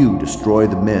help you destroy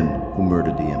the men who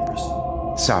murdered the Empress.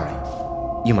 Sorry,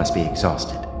 you must be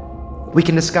exhausted. We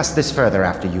can discuss this further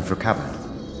after you've recovered.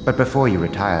 But before you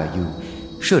retire,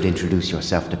 you should introduce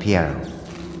yourself to Piero.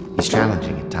 He's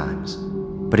challenging at times,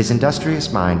 but his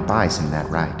industrious mind buys him that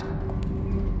right.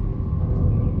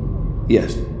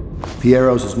 Yes,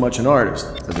 Piero's as much an artist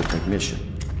as a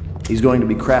technician. He's going to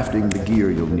be crafting the gear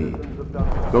you'll need.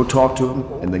 Go talk to him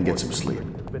and then get some sleep.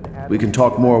 We can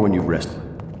talk more when you've rested.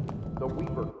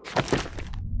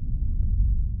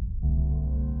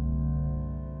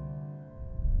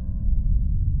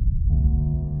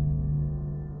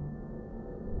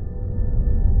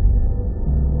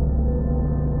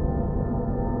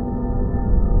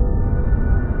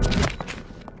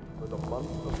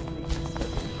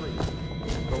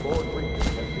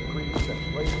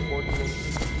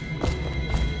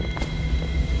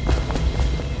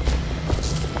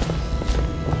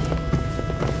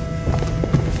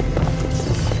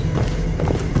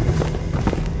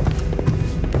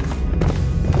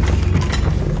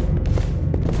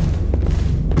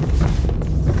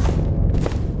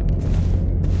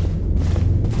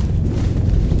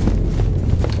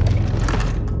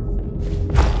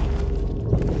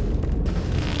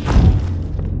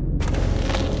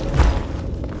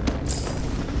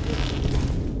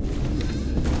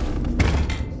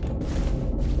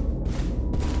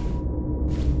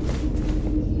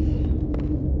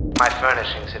 My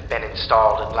furnishings have been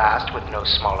installed at last with no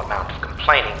small amount of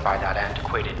complaining by that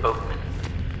antiquated boatman.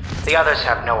 The others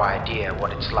have no idea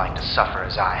what it's like to suffer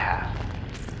as I have.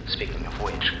 Speaking of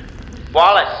which...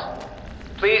 Wallace!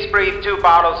 Please breathe 2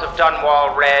 bottles of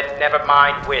Dunwall Red, never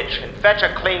mind which, and fetch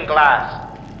a clean glass.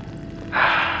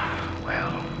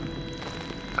 Well,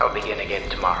 I'll begin again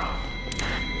tomorrow.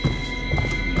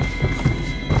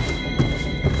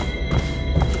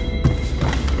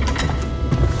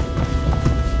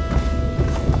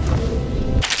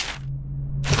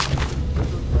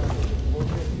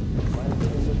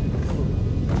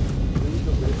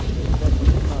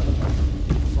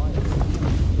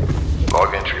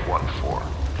 Log entry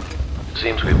 1-4.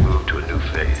 Seems we've moved to a new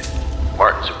phase.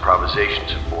 Martin's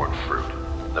improvisations have borne fruit.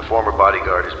 The former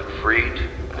bodyguard has been freed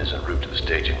and is en route to the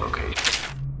staging location.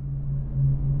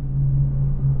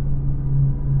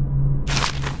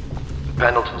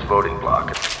 Pendleton's voting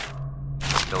bloc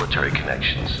and military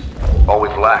connections. All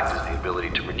we've lacked is the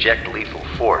ability to project lethal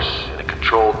force in a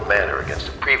controlled manner against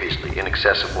a previously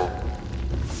inaccessible...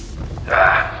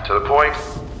 to the point,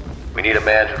 we need a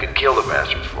man who can kill the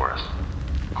bastards for us.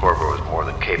 Corvo is more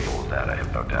than capable of that, I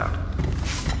have no doubt.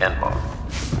 And Bob.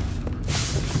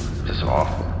 Is this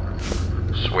off?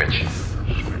 Switch.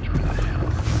 Switch, where the hell?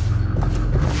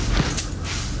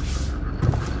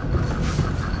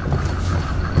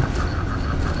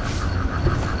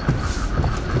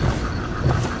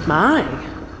 My,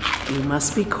 you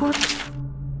must be Corvo.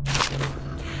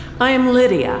 I am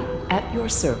Lydia, at your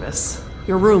service.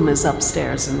 Your room is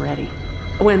upstairs and ready.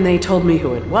 When they told me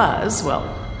who it was,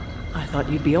 well, I thought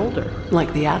you'd be older,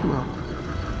 like the Admiral.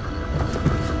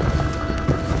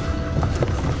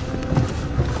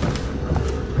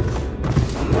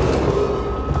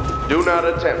 Do not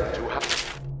attempt to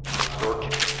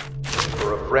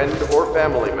for a friend or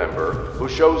family member who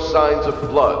shows signs of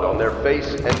blood on their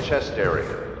face and chest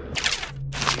area.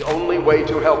 The only way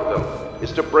to help them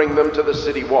is to bring them to the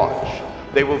City Watch.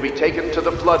 They will be taken to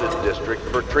the flooded district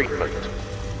for treatment.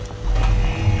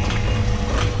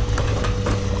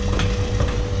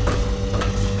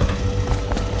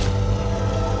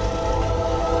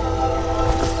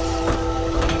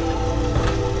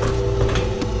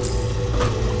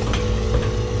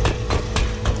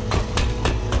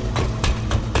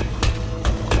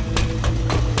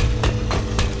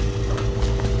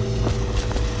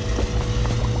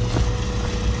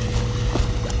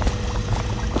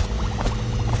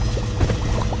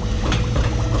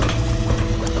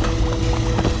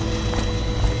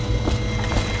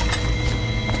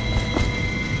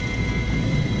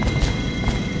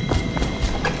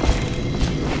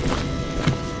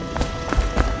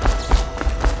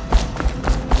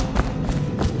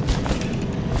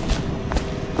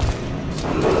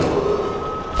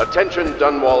 Attention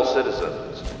Dunwall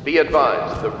citizens. Be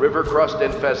advised, the river crust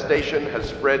infestation has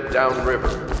spread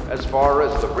downriver, as far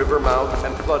as the river mouth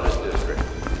and flooded district.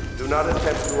 Do not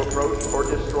attempt to approach or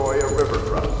destroy a river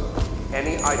crust.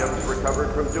 Any items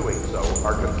recovered from doing so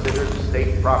are considered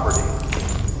state property.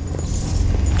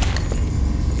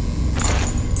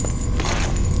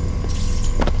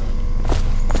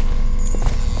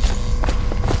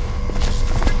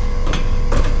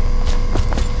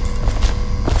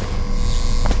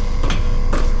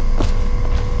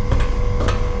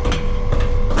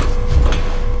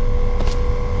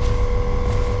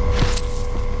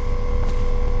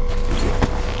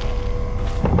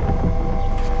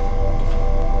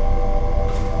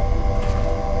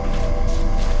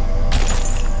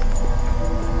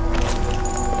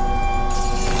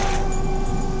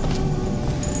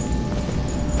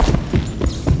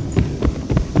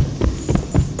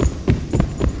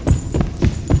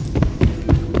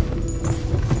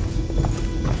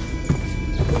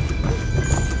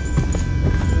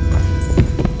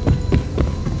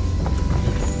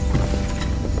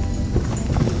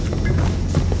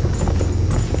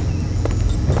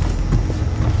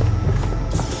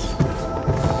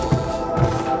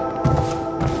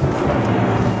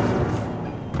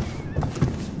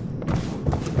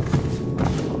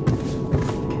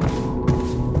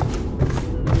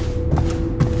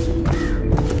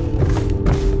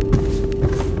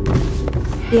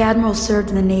 The Admiral served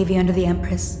in the Navy under the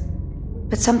Empress,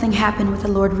 but something happened with the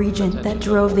Lord Regent that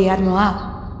drove the Admiral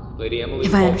out. Lady Emily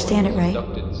if I understand it right.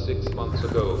 Abducted 6 months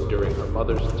ago during her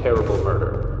mother's terrible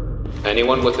murder.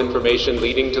 Anyone with information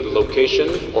leading to the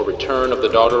location or return of the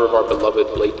daughter of our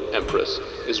beloved late Empress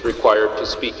is required to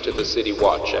speak to the City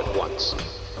Watch at once.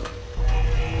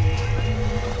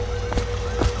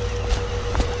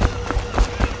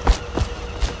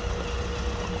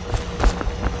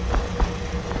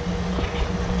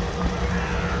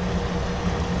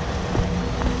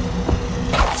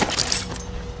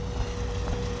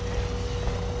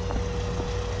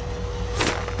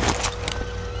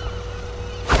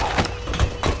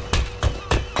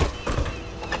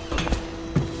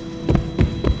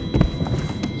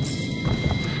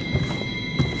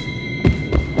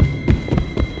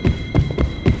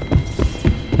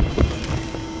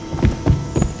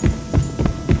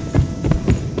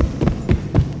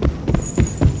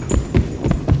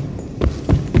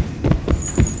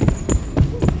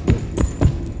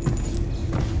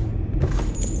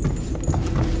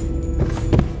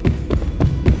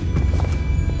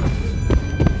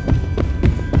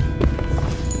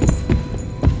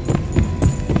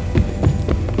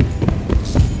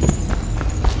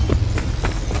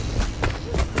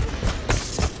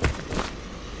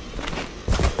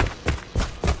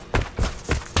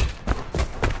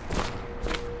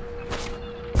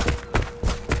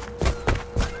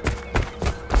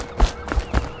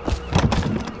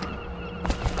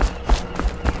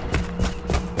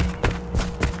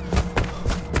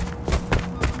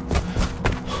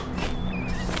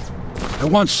 I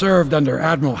once served under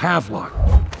Admiral Havelock.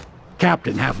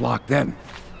 Captain Havelock then.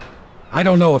 I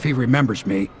don't know if he remembers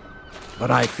me,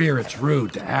 but I fear it's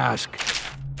rude to ask.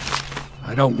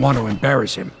 I don't want to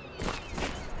embarrass him.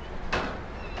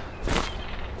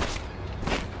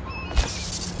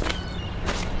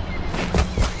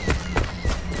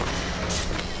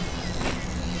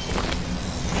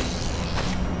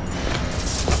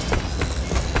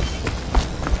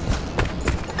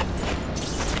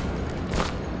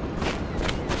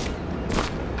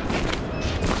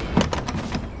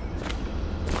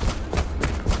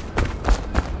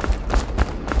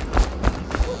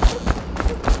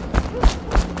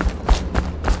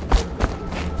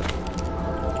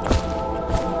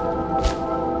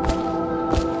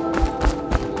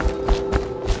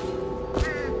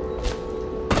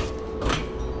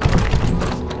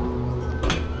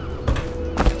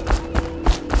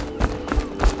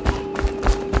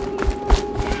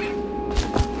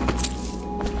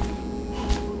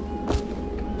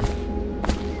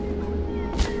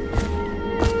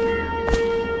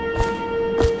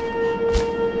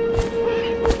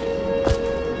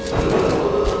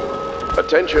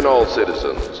 Attention all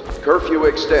citizens. Curfew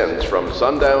extends from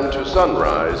sundown to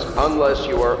sunrise unless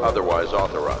you are otherwise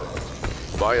authorized.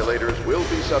 Violators will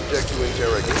be subject to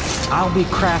interrogation. I'll be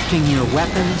crafting your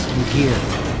weapons and gear.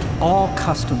 All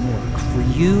custom work. For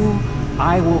you,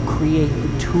 I will create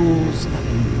the tools of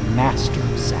a master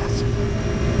assassin.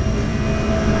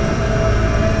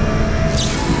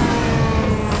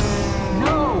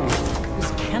 No!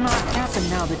 This cannot happen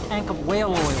now the tank of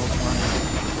whale oil is running.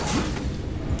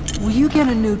 Will you get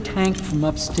a new tank from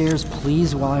upstairs,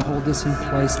 please, while I hold this in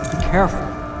place? Be careful.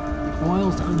 The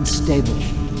oil's unstable.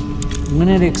 When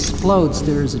it explodes,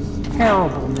 there's a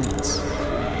terrible mess.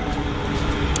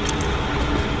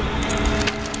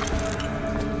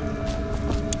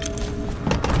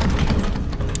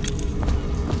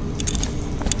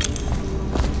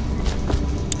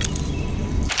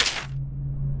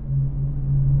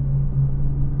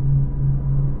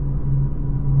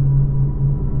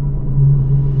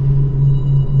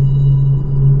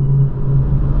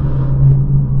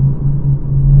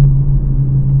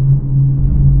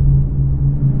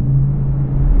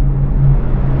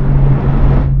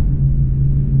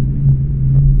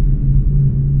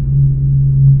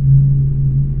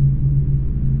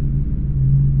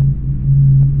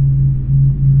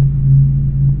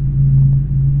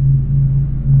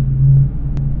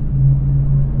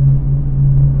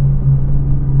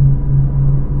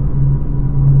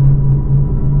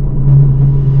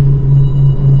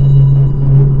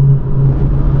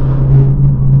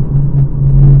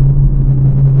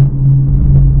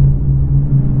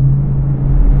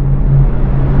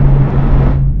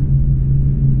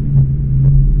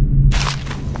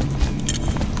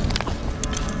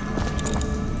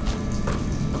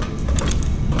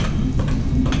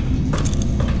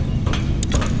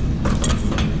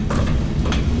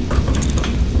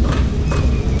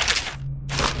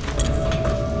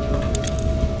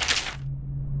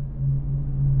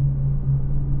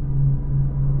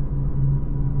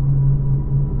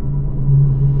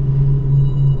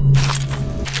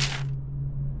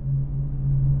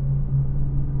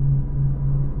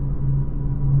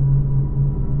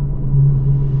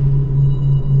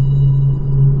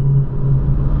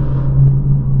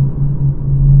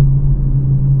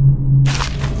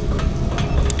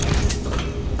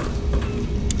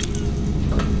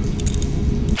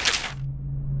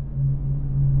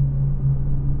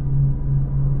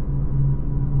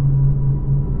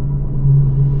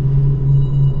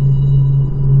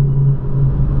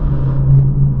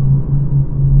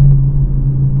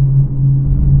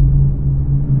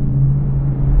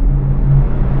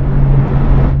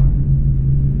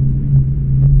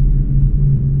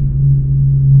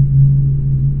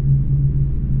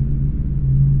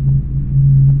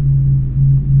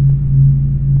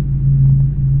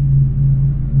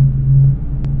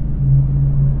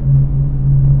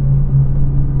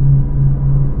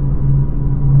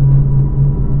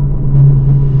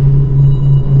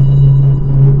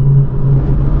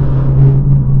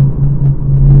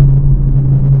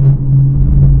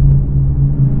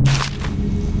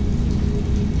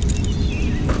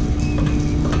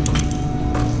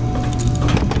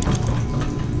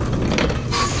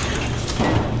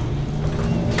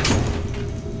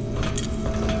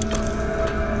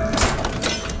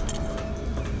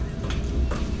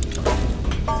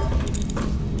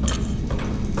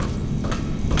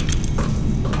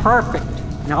 Perfect.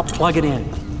 Now plug it in.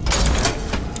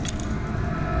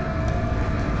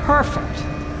 Perfect.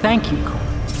 Thank you, Cole.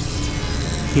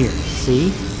 Here, see?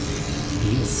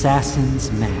 The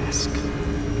assassin's mask.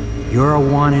 You're a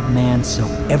wanted man, so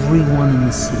everyone in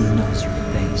the city knows your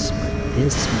face, but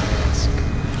this mask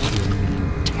will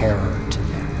mean terror to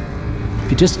them.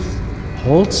 If you just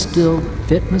hold still, the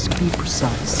fit must be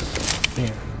precise.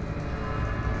 There.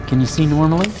 Can you see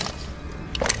normally?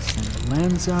 Send the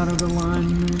lens out of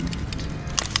alignment.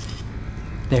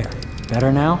 There.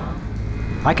 Better now?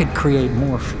 I could create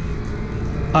more for you.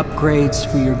 Upgrades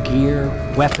for your gear,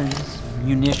 weapons,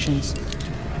 munitions.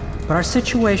 But our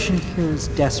situation here is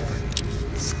desperate.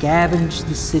 Scavenge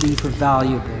the city for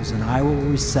valuables and I will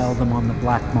resell them on the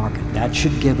black market. That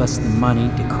should give us the money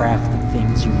to craft the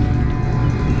things you need.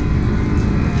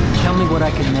 Tell me what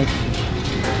I can make for you.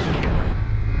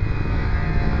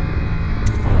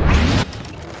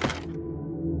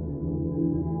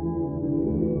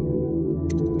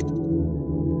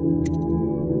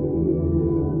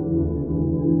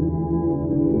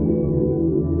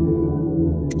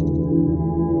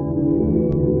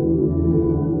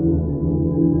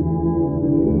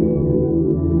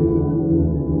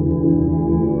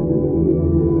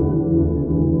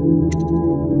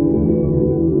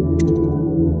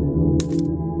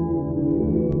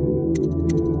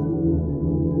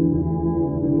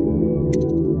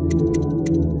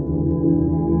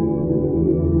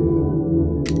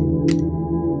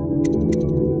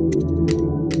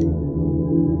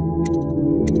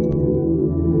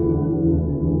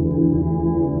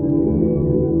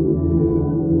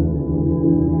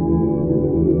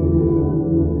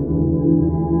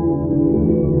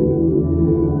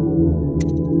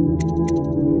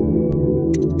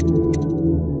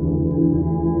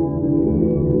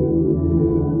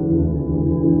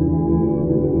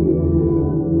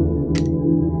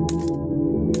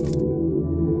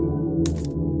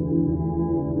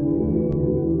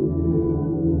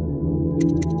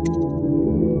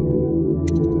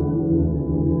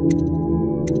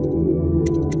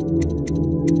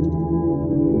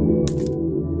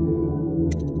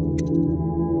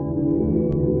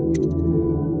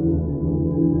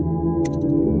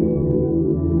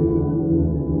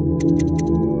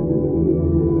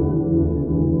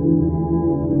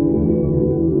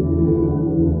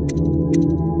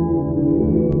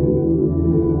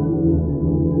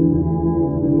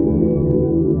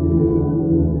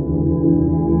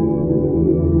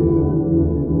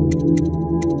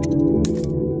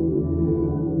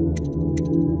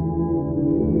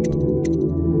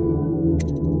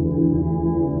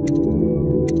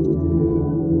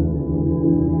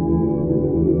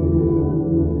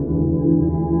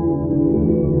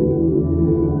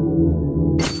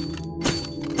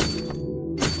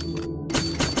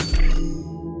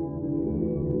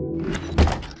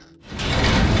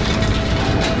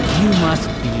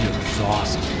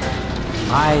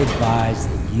 I advise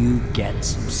that you get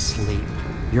some sleep.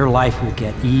 Your life will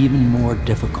get even more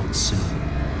difficult soon.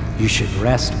 You should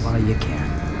rest while you can.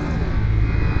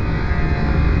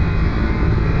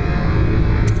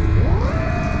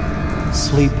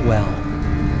 Sleep well.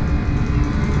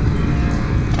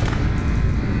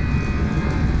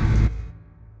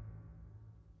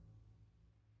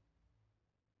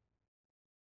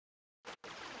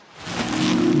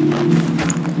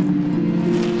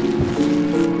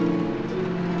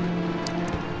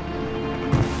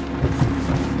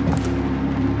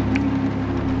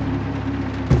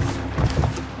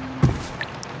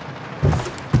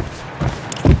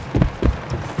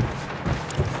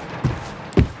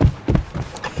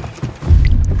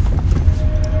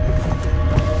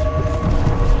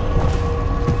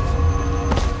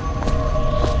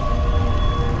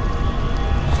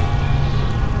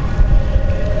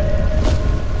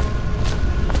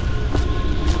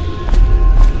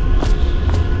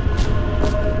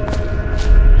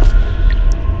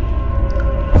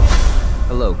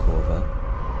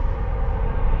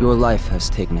 Your life has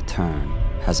taken a turn,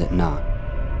 has it not?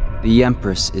 The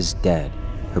Empress is dead.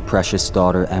 Her precious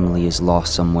daughter Emily is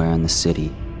lost somewhere in the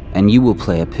city, and you will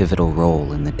play a pivotal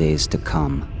role in the days to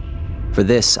come. For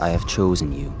this, I have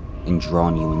chosen you and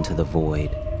drawn you into the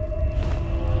void.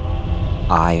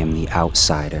 I am the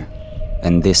outsider,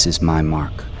 and this is my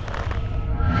mark.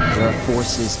 There are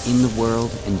forces in the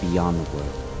world and beyond the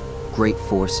world, great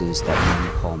forces that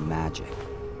men call magic,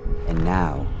 and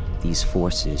now, these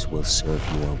forces will serve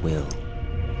your will.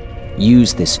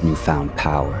 Use this newfound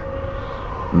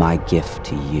power, my gift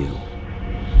to you.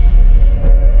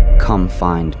 Come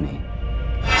find me.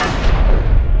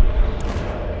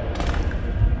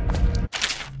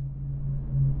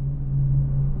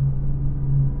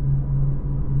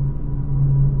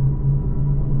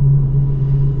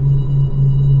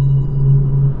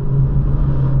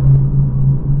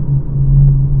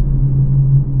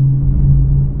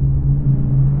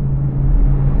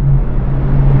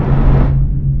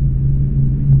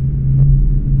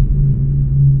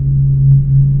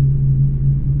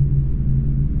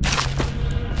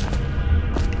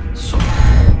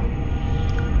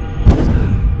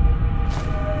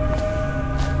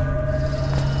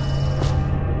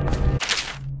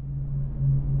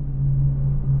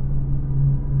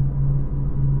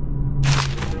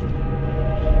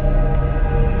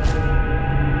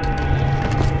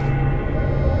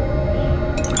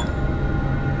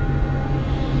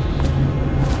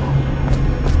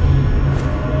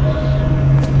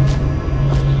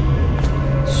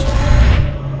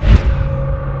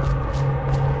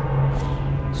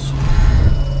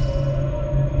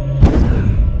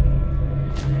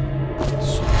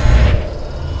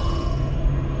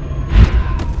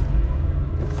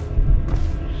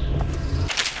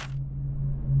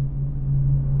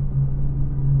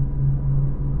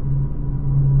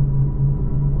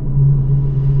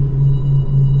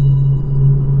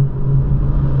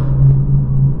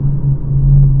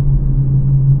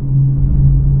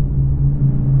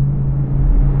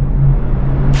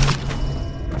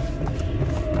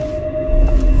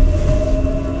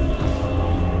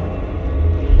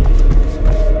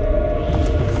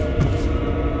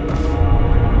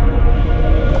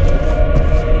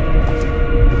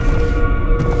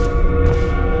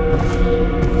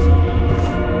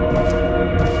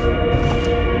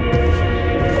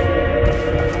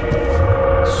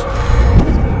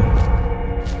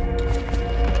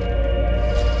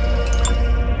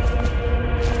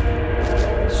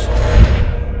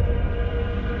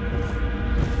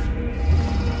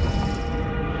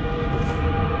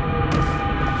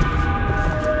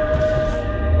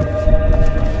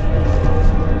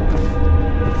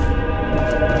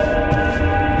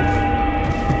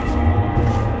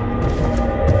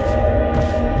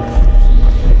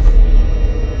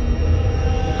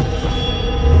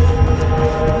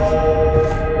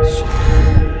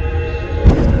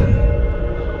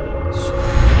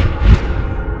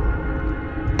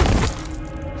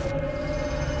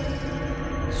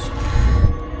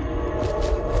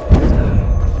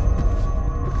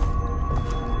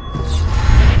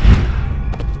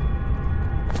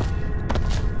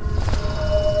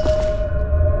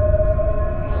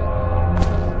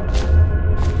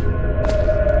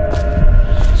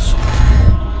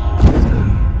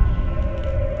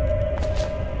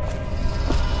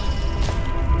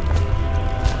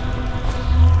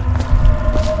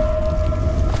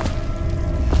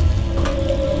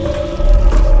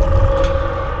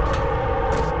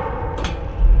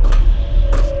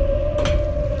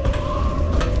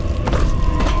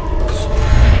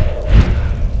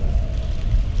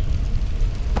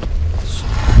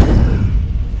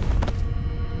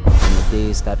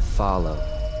 days that follow,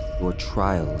 your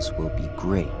trials will be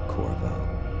great, Corvo.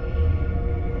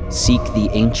 Seek the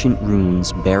ancient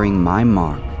runes bearing my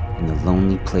mark in the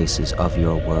lonely places of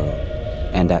your world,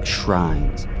 and at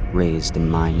shrines raised in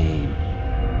my name.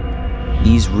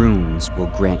 These runes will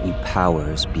grant you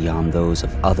powers beyond those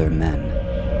of other men.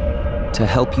 To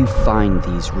help you find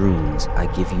these runes, I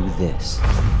give you this,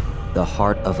 the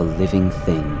heart of a living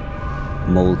thing,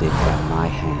 molded by my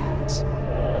hands.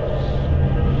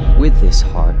 With this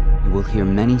heart, you will hear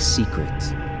many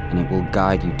secrets, and it will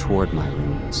guide you toward my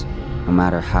runes, no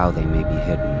matter how they may be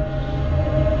hidden.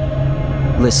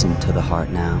 Listen to the heart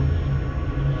now,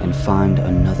 and find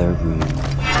another rune.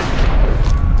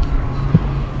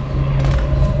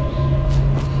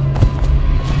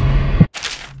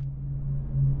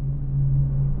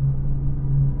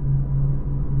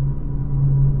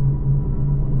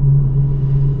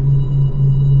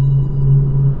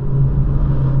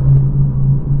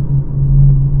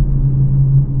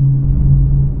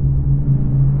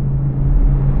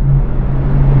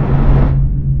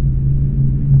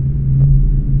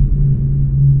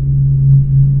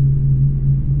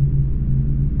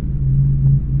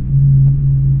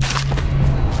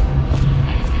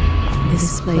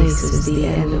 This place is the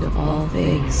end of all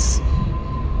things,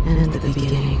 and the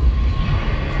beginning.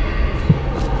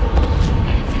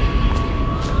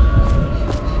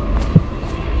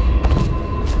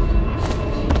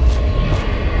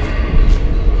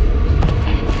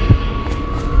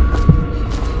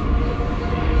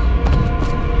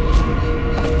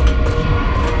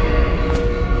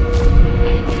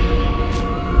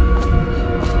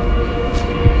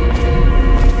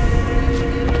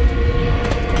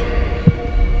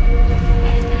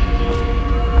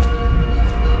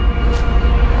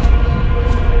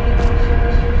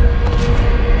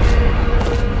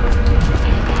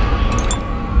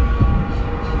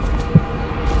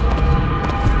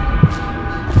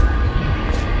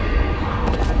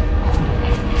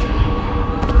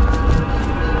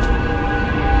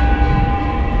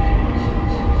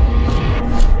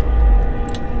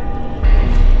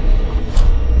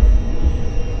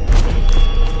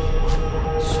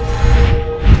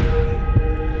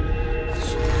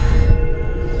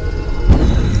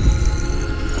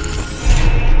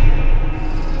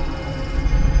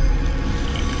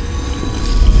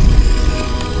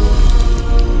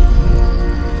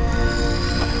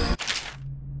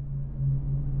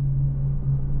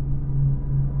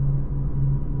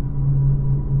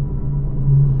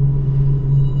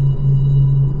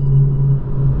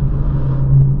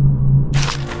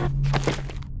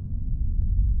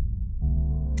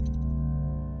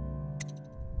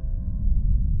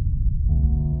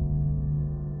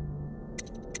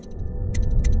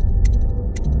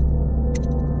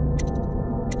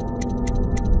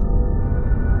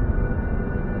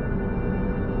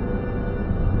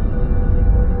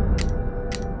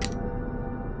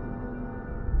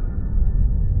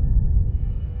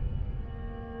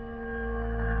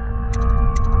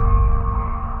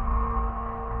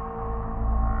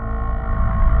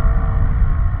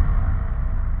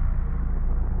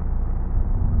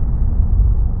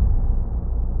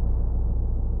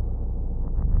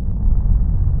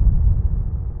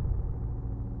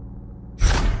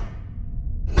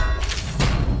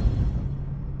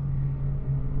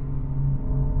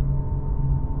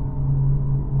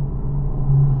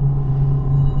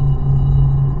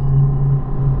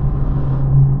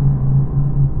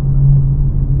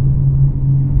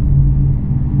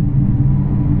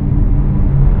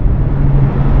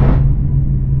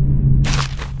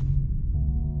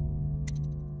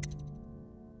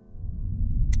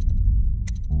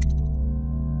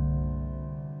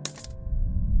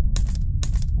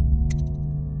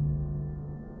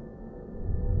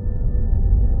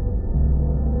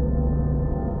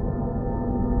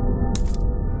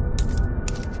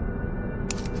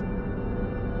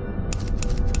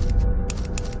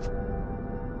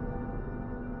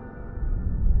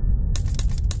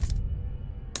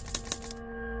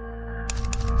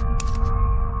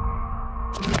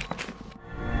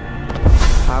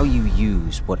 How you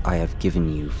use what I have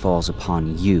given you falls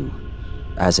upon you,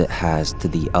 as it has to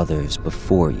the others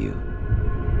before you.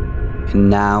 And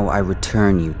now I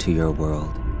return you to your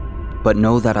world, but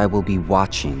know that I will be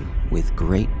watching with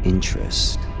great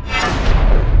interest.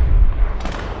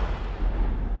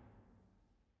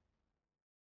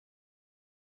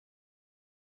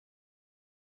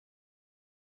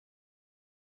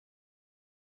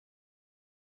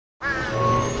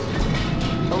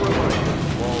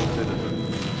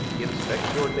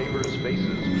 Inspect your neighbor's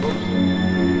faces closely.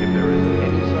 If there is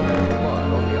any sign of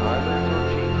blood on the eyelids or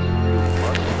cheeks, you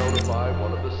must notify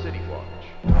one of the City Watch.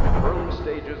 Early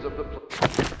stage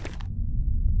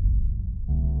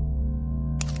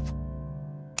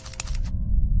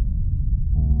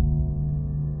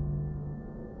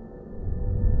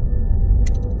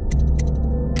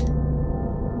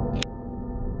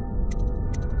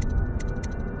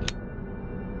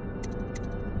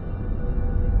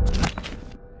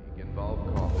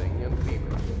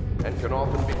and can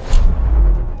often be...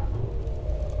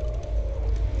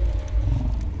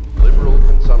 Liberal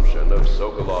consumption of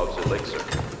Sokolov's elixir.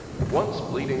 Once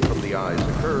bleeding from the eyes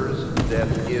occurs,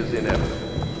 death is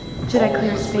inevitable. Should I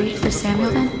clear space for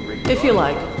Samuel then? If you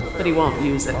like, but he won't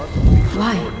use it.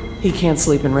 Why? He can't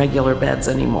sleep in regular beds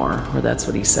anymore, or that's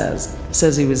what he says.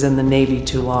 Says he was in the Navy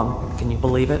too long. Can you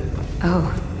believe it?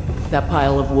 Oh. That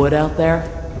pile of wood out there?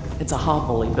 It's a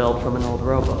hovel he built from an old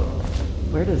rowboat.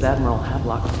 Where does Admiral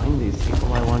Havelock find these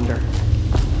people, I wonder?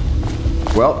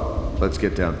 Well, let's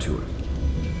get down to it.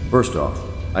 First off,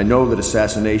 I know that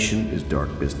assassination is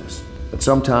dark business. But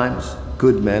sometimes,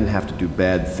 good men have to do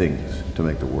bad things to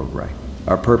make the world right.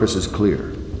 Our purpose is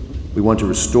clear. We want to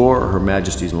restore Her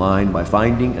Majesty's line by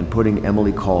finding and putting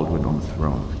Emily Kaldwin on the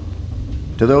throne.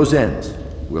 To those ends,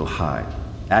 we'll hide,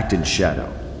 act in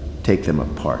shadow, take them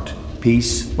apart,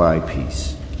 piece by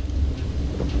piece.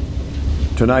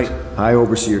 Tonight, High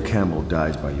Overseer Campbell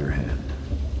dies by your hand.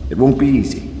 It won't be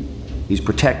easy. He's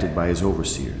protected by his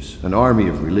overseers, an army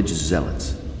of religious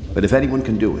zealots. But if anyone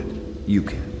can do it, you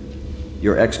can.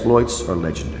 Your exploits are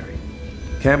legendary.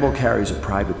 Campbell carries a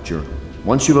private journal.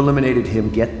 Once you've eliminated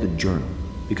him, get the journal,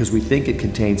 because we think it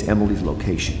contains Emily's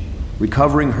location.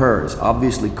 Recovering her is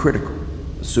obviously critical,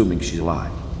 assuming she's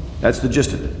alive. That's the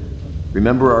gist of it.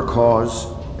 Remember our cause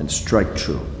and strike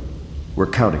true. We're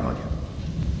counting on you.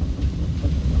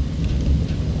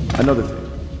 Another thing.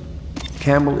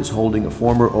 Campbell is holding a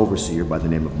former overseer by the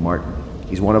name of Martin.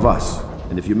 He's one of us,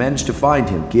 and if you manage to find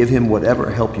him, give him whatever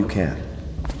help you can.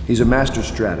 He's a master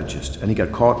strategist, and he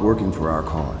got caught working for our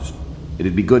cause.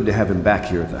 It'd be good to have him back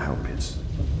here at the Hound Pits.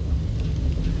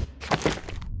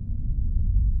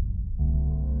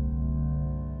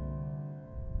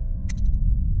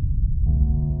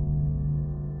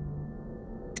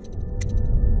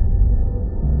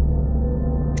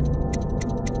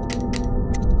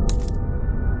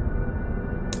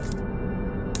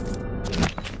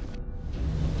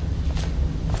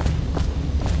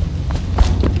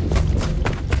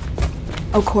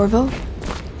 Oh, Corvo?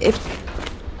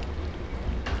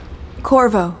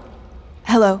 Corvo.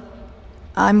 Hello.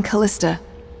 I'm Callista.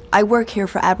 I work here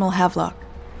for Admiral Havelock.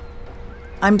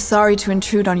 I'm sorry to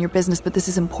intrude on your business, but this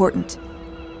is important.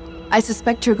 I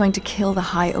suspect you're going to kill the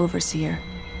High Overseer.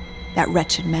 That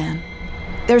wretched man.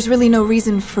 There's really no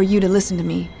reason for you to listen to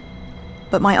me.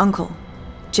 But my uncle,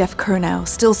 Jeff Kernow,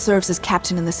 still serves as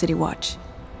captain in the City Watch.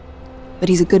 But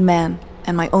he's a good man,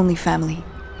 and my only family.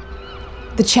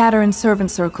 The chatter in servant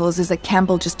circles is that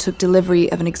Campbell just took delivery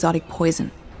of an exotic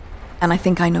poison. And I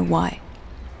think I know why.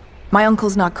 My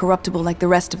uncle's not corruptible like the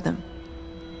rest of them.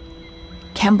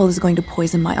 Campbell is going to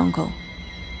poison my uncle.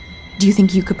 Do you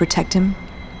think you could protect him?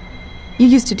 You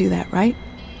used to do that, right?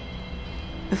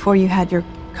 Before you had your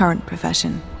current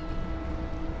profession.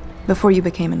 Before you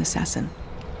became an assassin.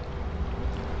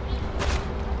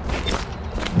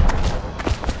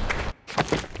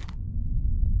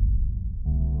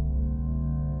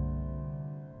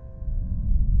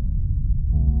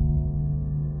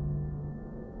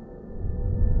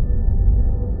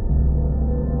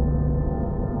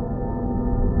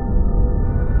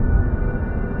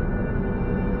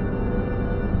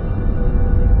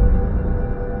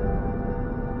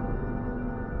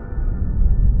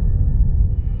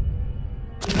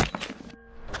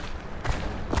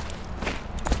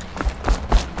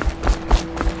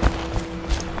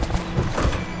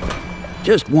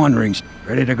 Just wondering,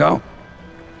 ready to go?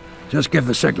 Just give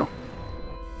the signal.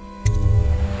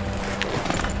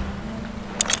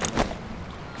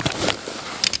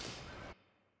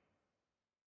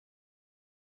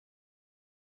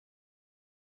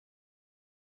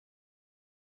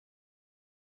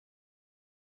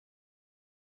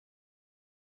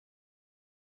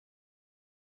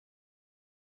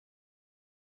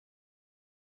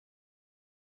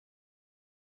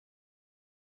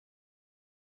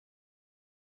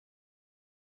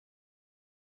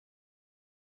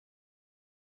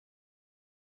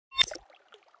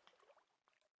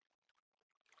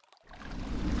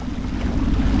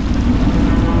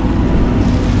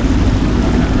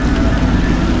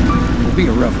 Be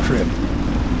a rough trip.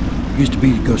 Used to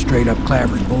be to go straight up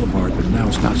Clavering Boulevard, but now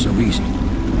it's not so easy.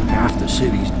 Half the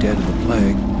city's dead of the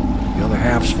plague. The other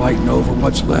half's fighting over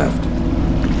what's left.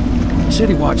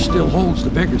 City Watch still holds the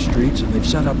bigger streets, and they've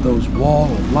set up those wall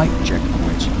of light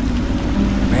checkpoints.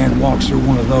 A man walks through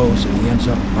one of those, and he ends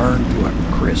up burned to a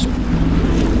crisp.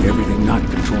 Everything not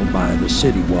controlled by the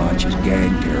City Watch is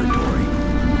gang territory.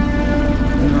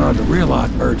 There are the real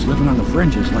odd birds living on the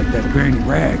fringes like that Granny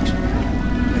Rags.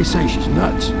 They say she's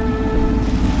nuts. I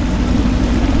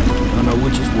don't know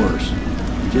which is worse.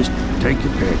 Just take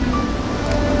your pick.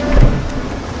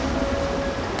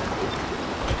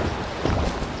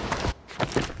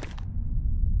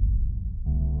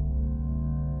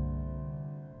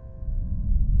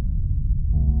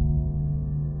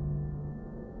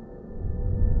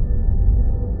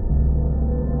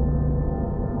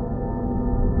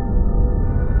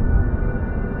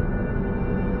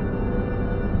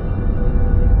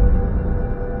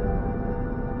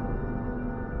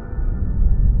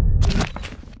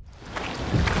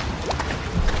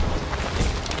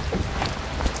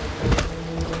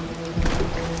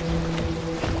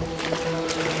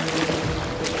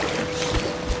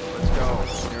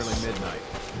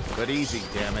 easy,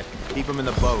 damn it. Keep him in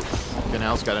the boat. The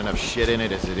canal's got enough shit in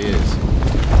it as it is.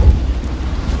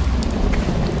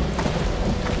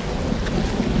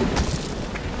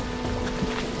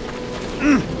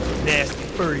 Nasty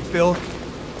furry filth.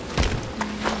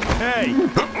 Hey!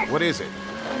 What is it?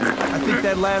 I think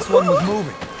that last one was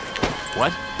moving.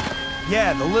 What?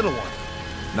 Yeah, the little one.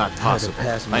 Not possible.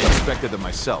 I inspected them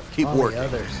myself. Keep working. The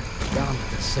others down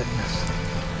with the sickness.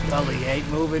 Well, he ain't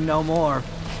moving no more.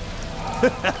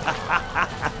 Good.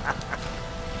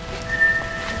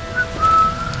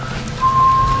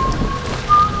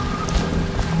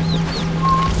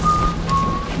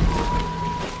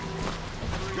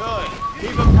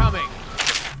 Keep them coming.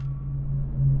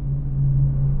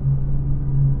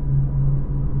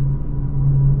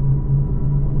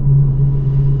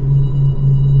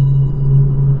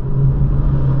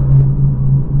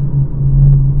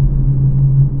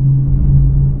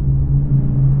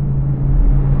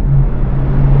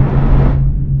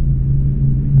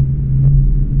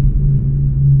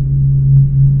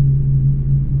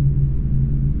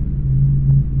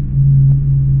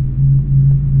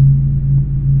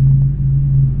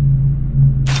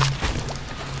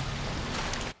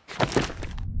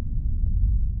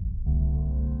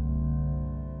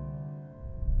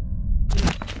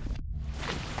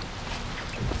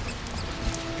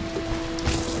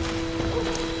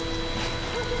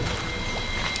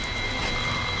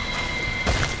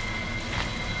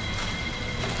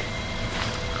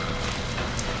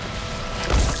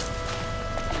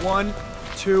 One,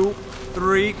 two,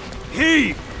 three,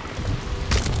 heave!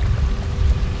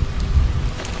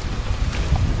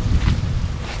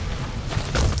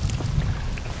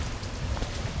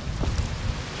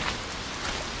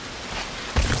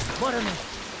 What am I?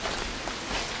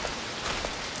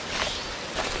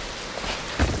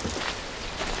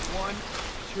 One,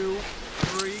 two,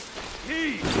 three,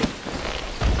 heave!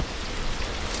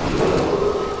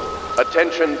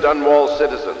 Attention Dunwall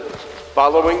citizens.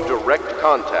 Following direct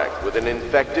contact with an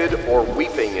infected or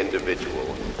weeping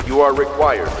individual, you are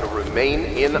required to remain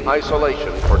in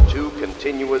isolation for 2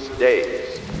 continuous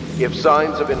days. If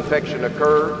signs of infection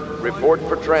occur, report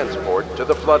for transport to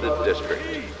the flooded district.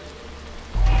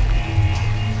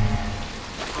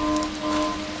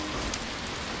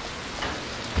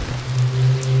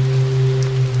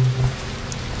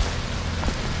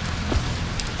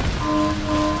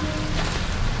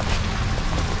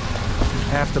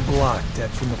 Half the block dead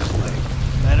from the plague.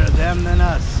 Better them than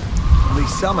us. At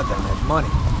least some of them have money.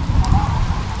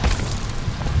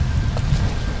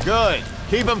 Good.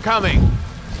 Keep them coming.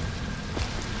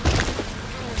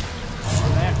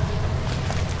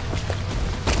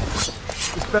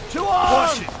 Two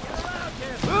arms!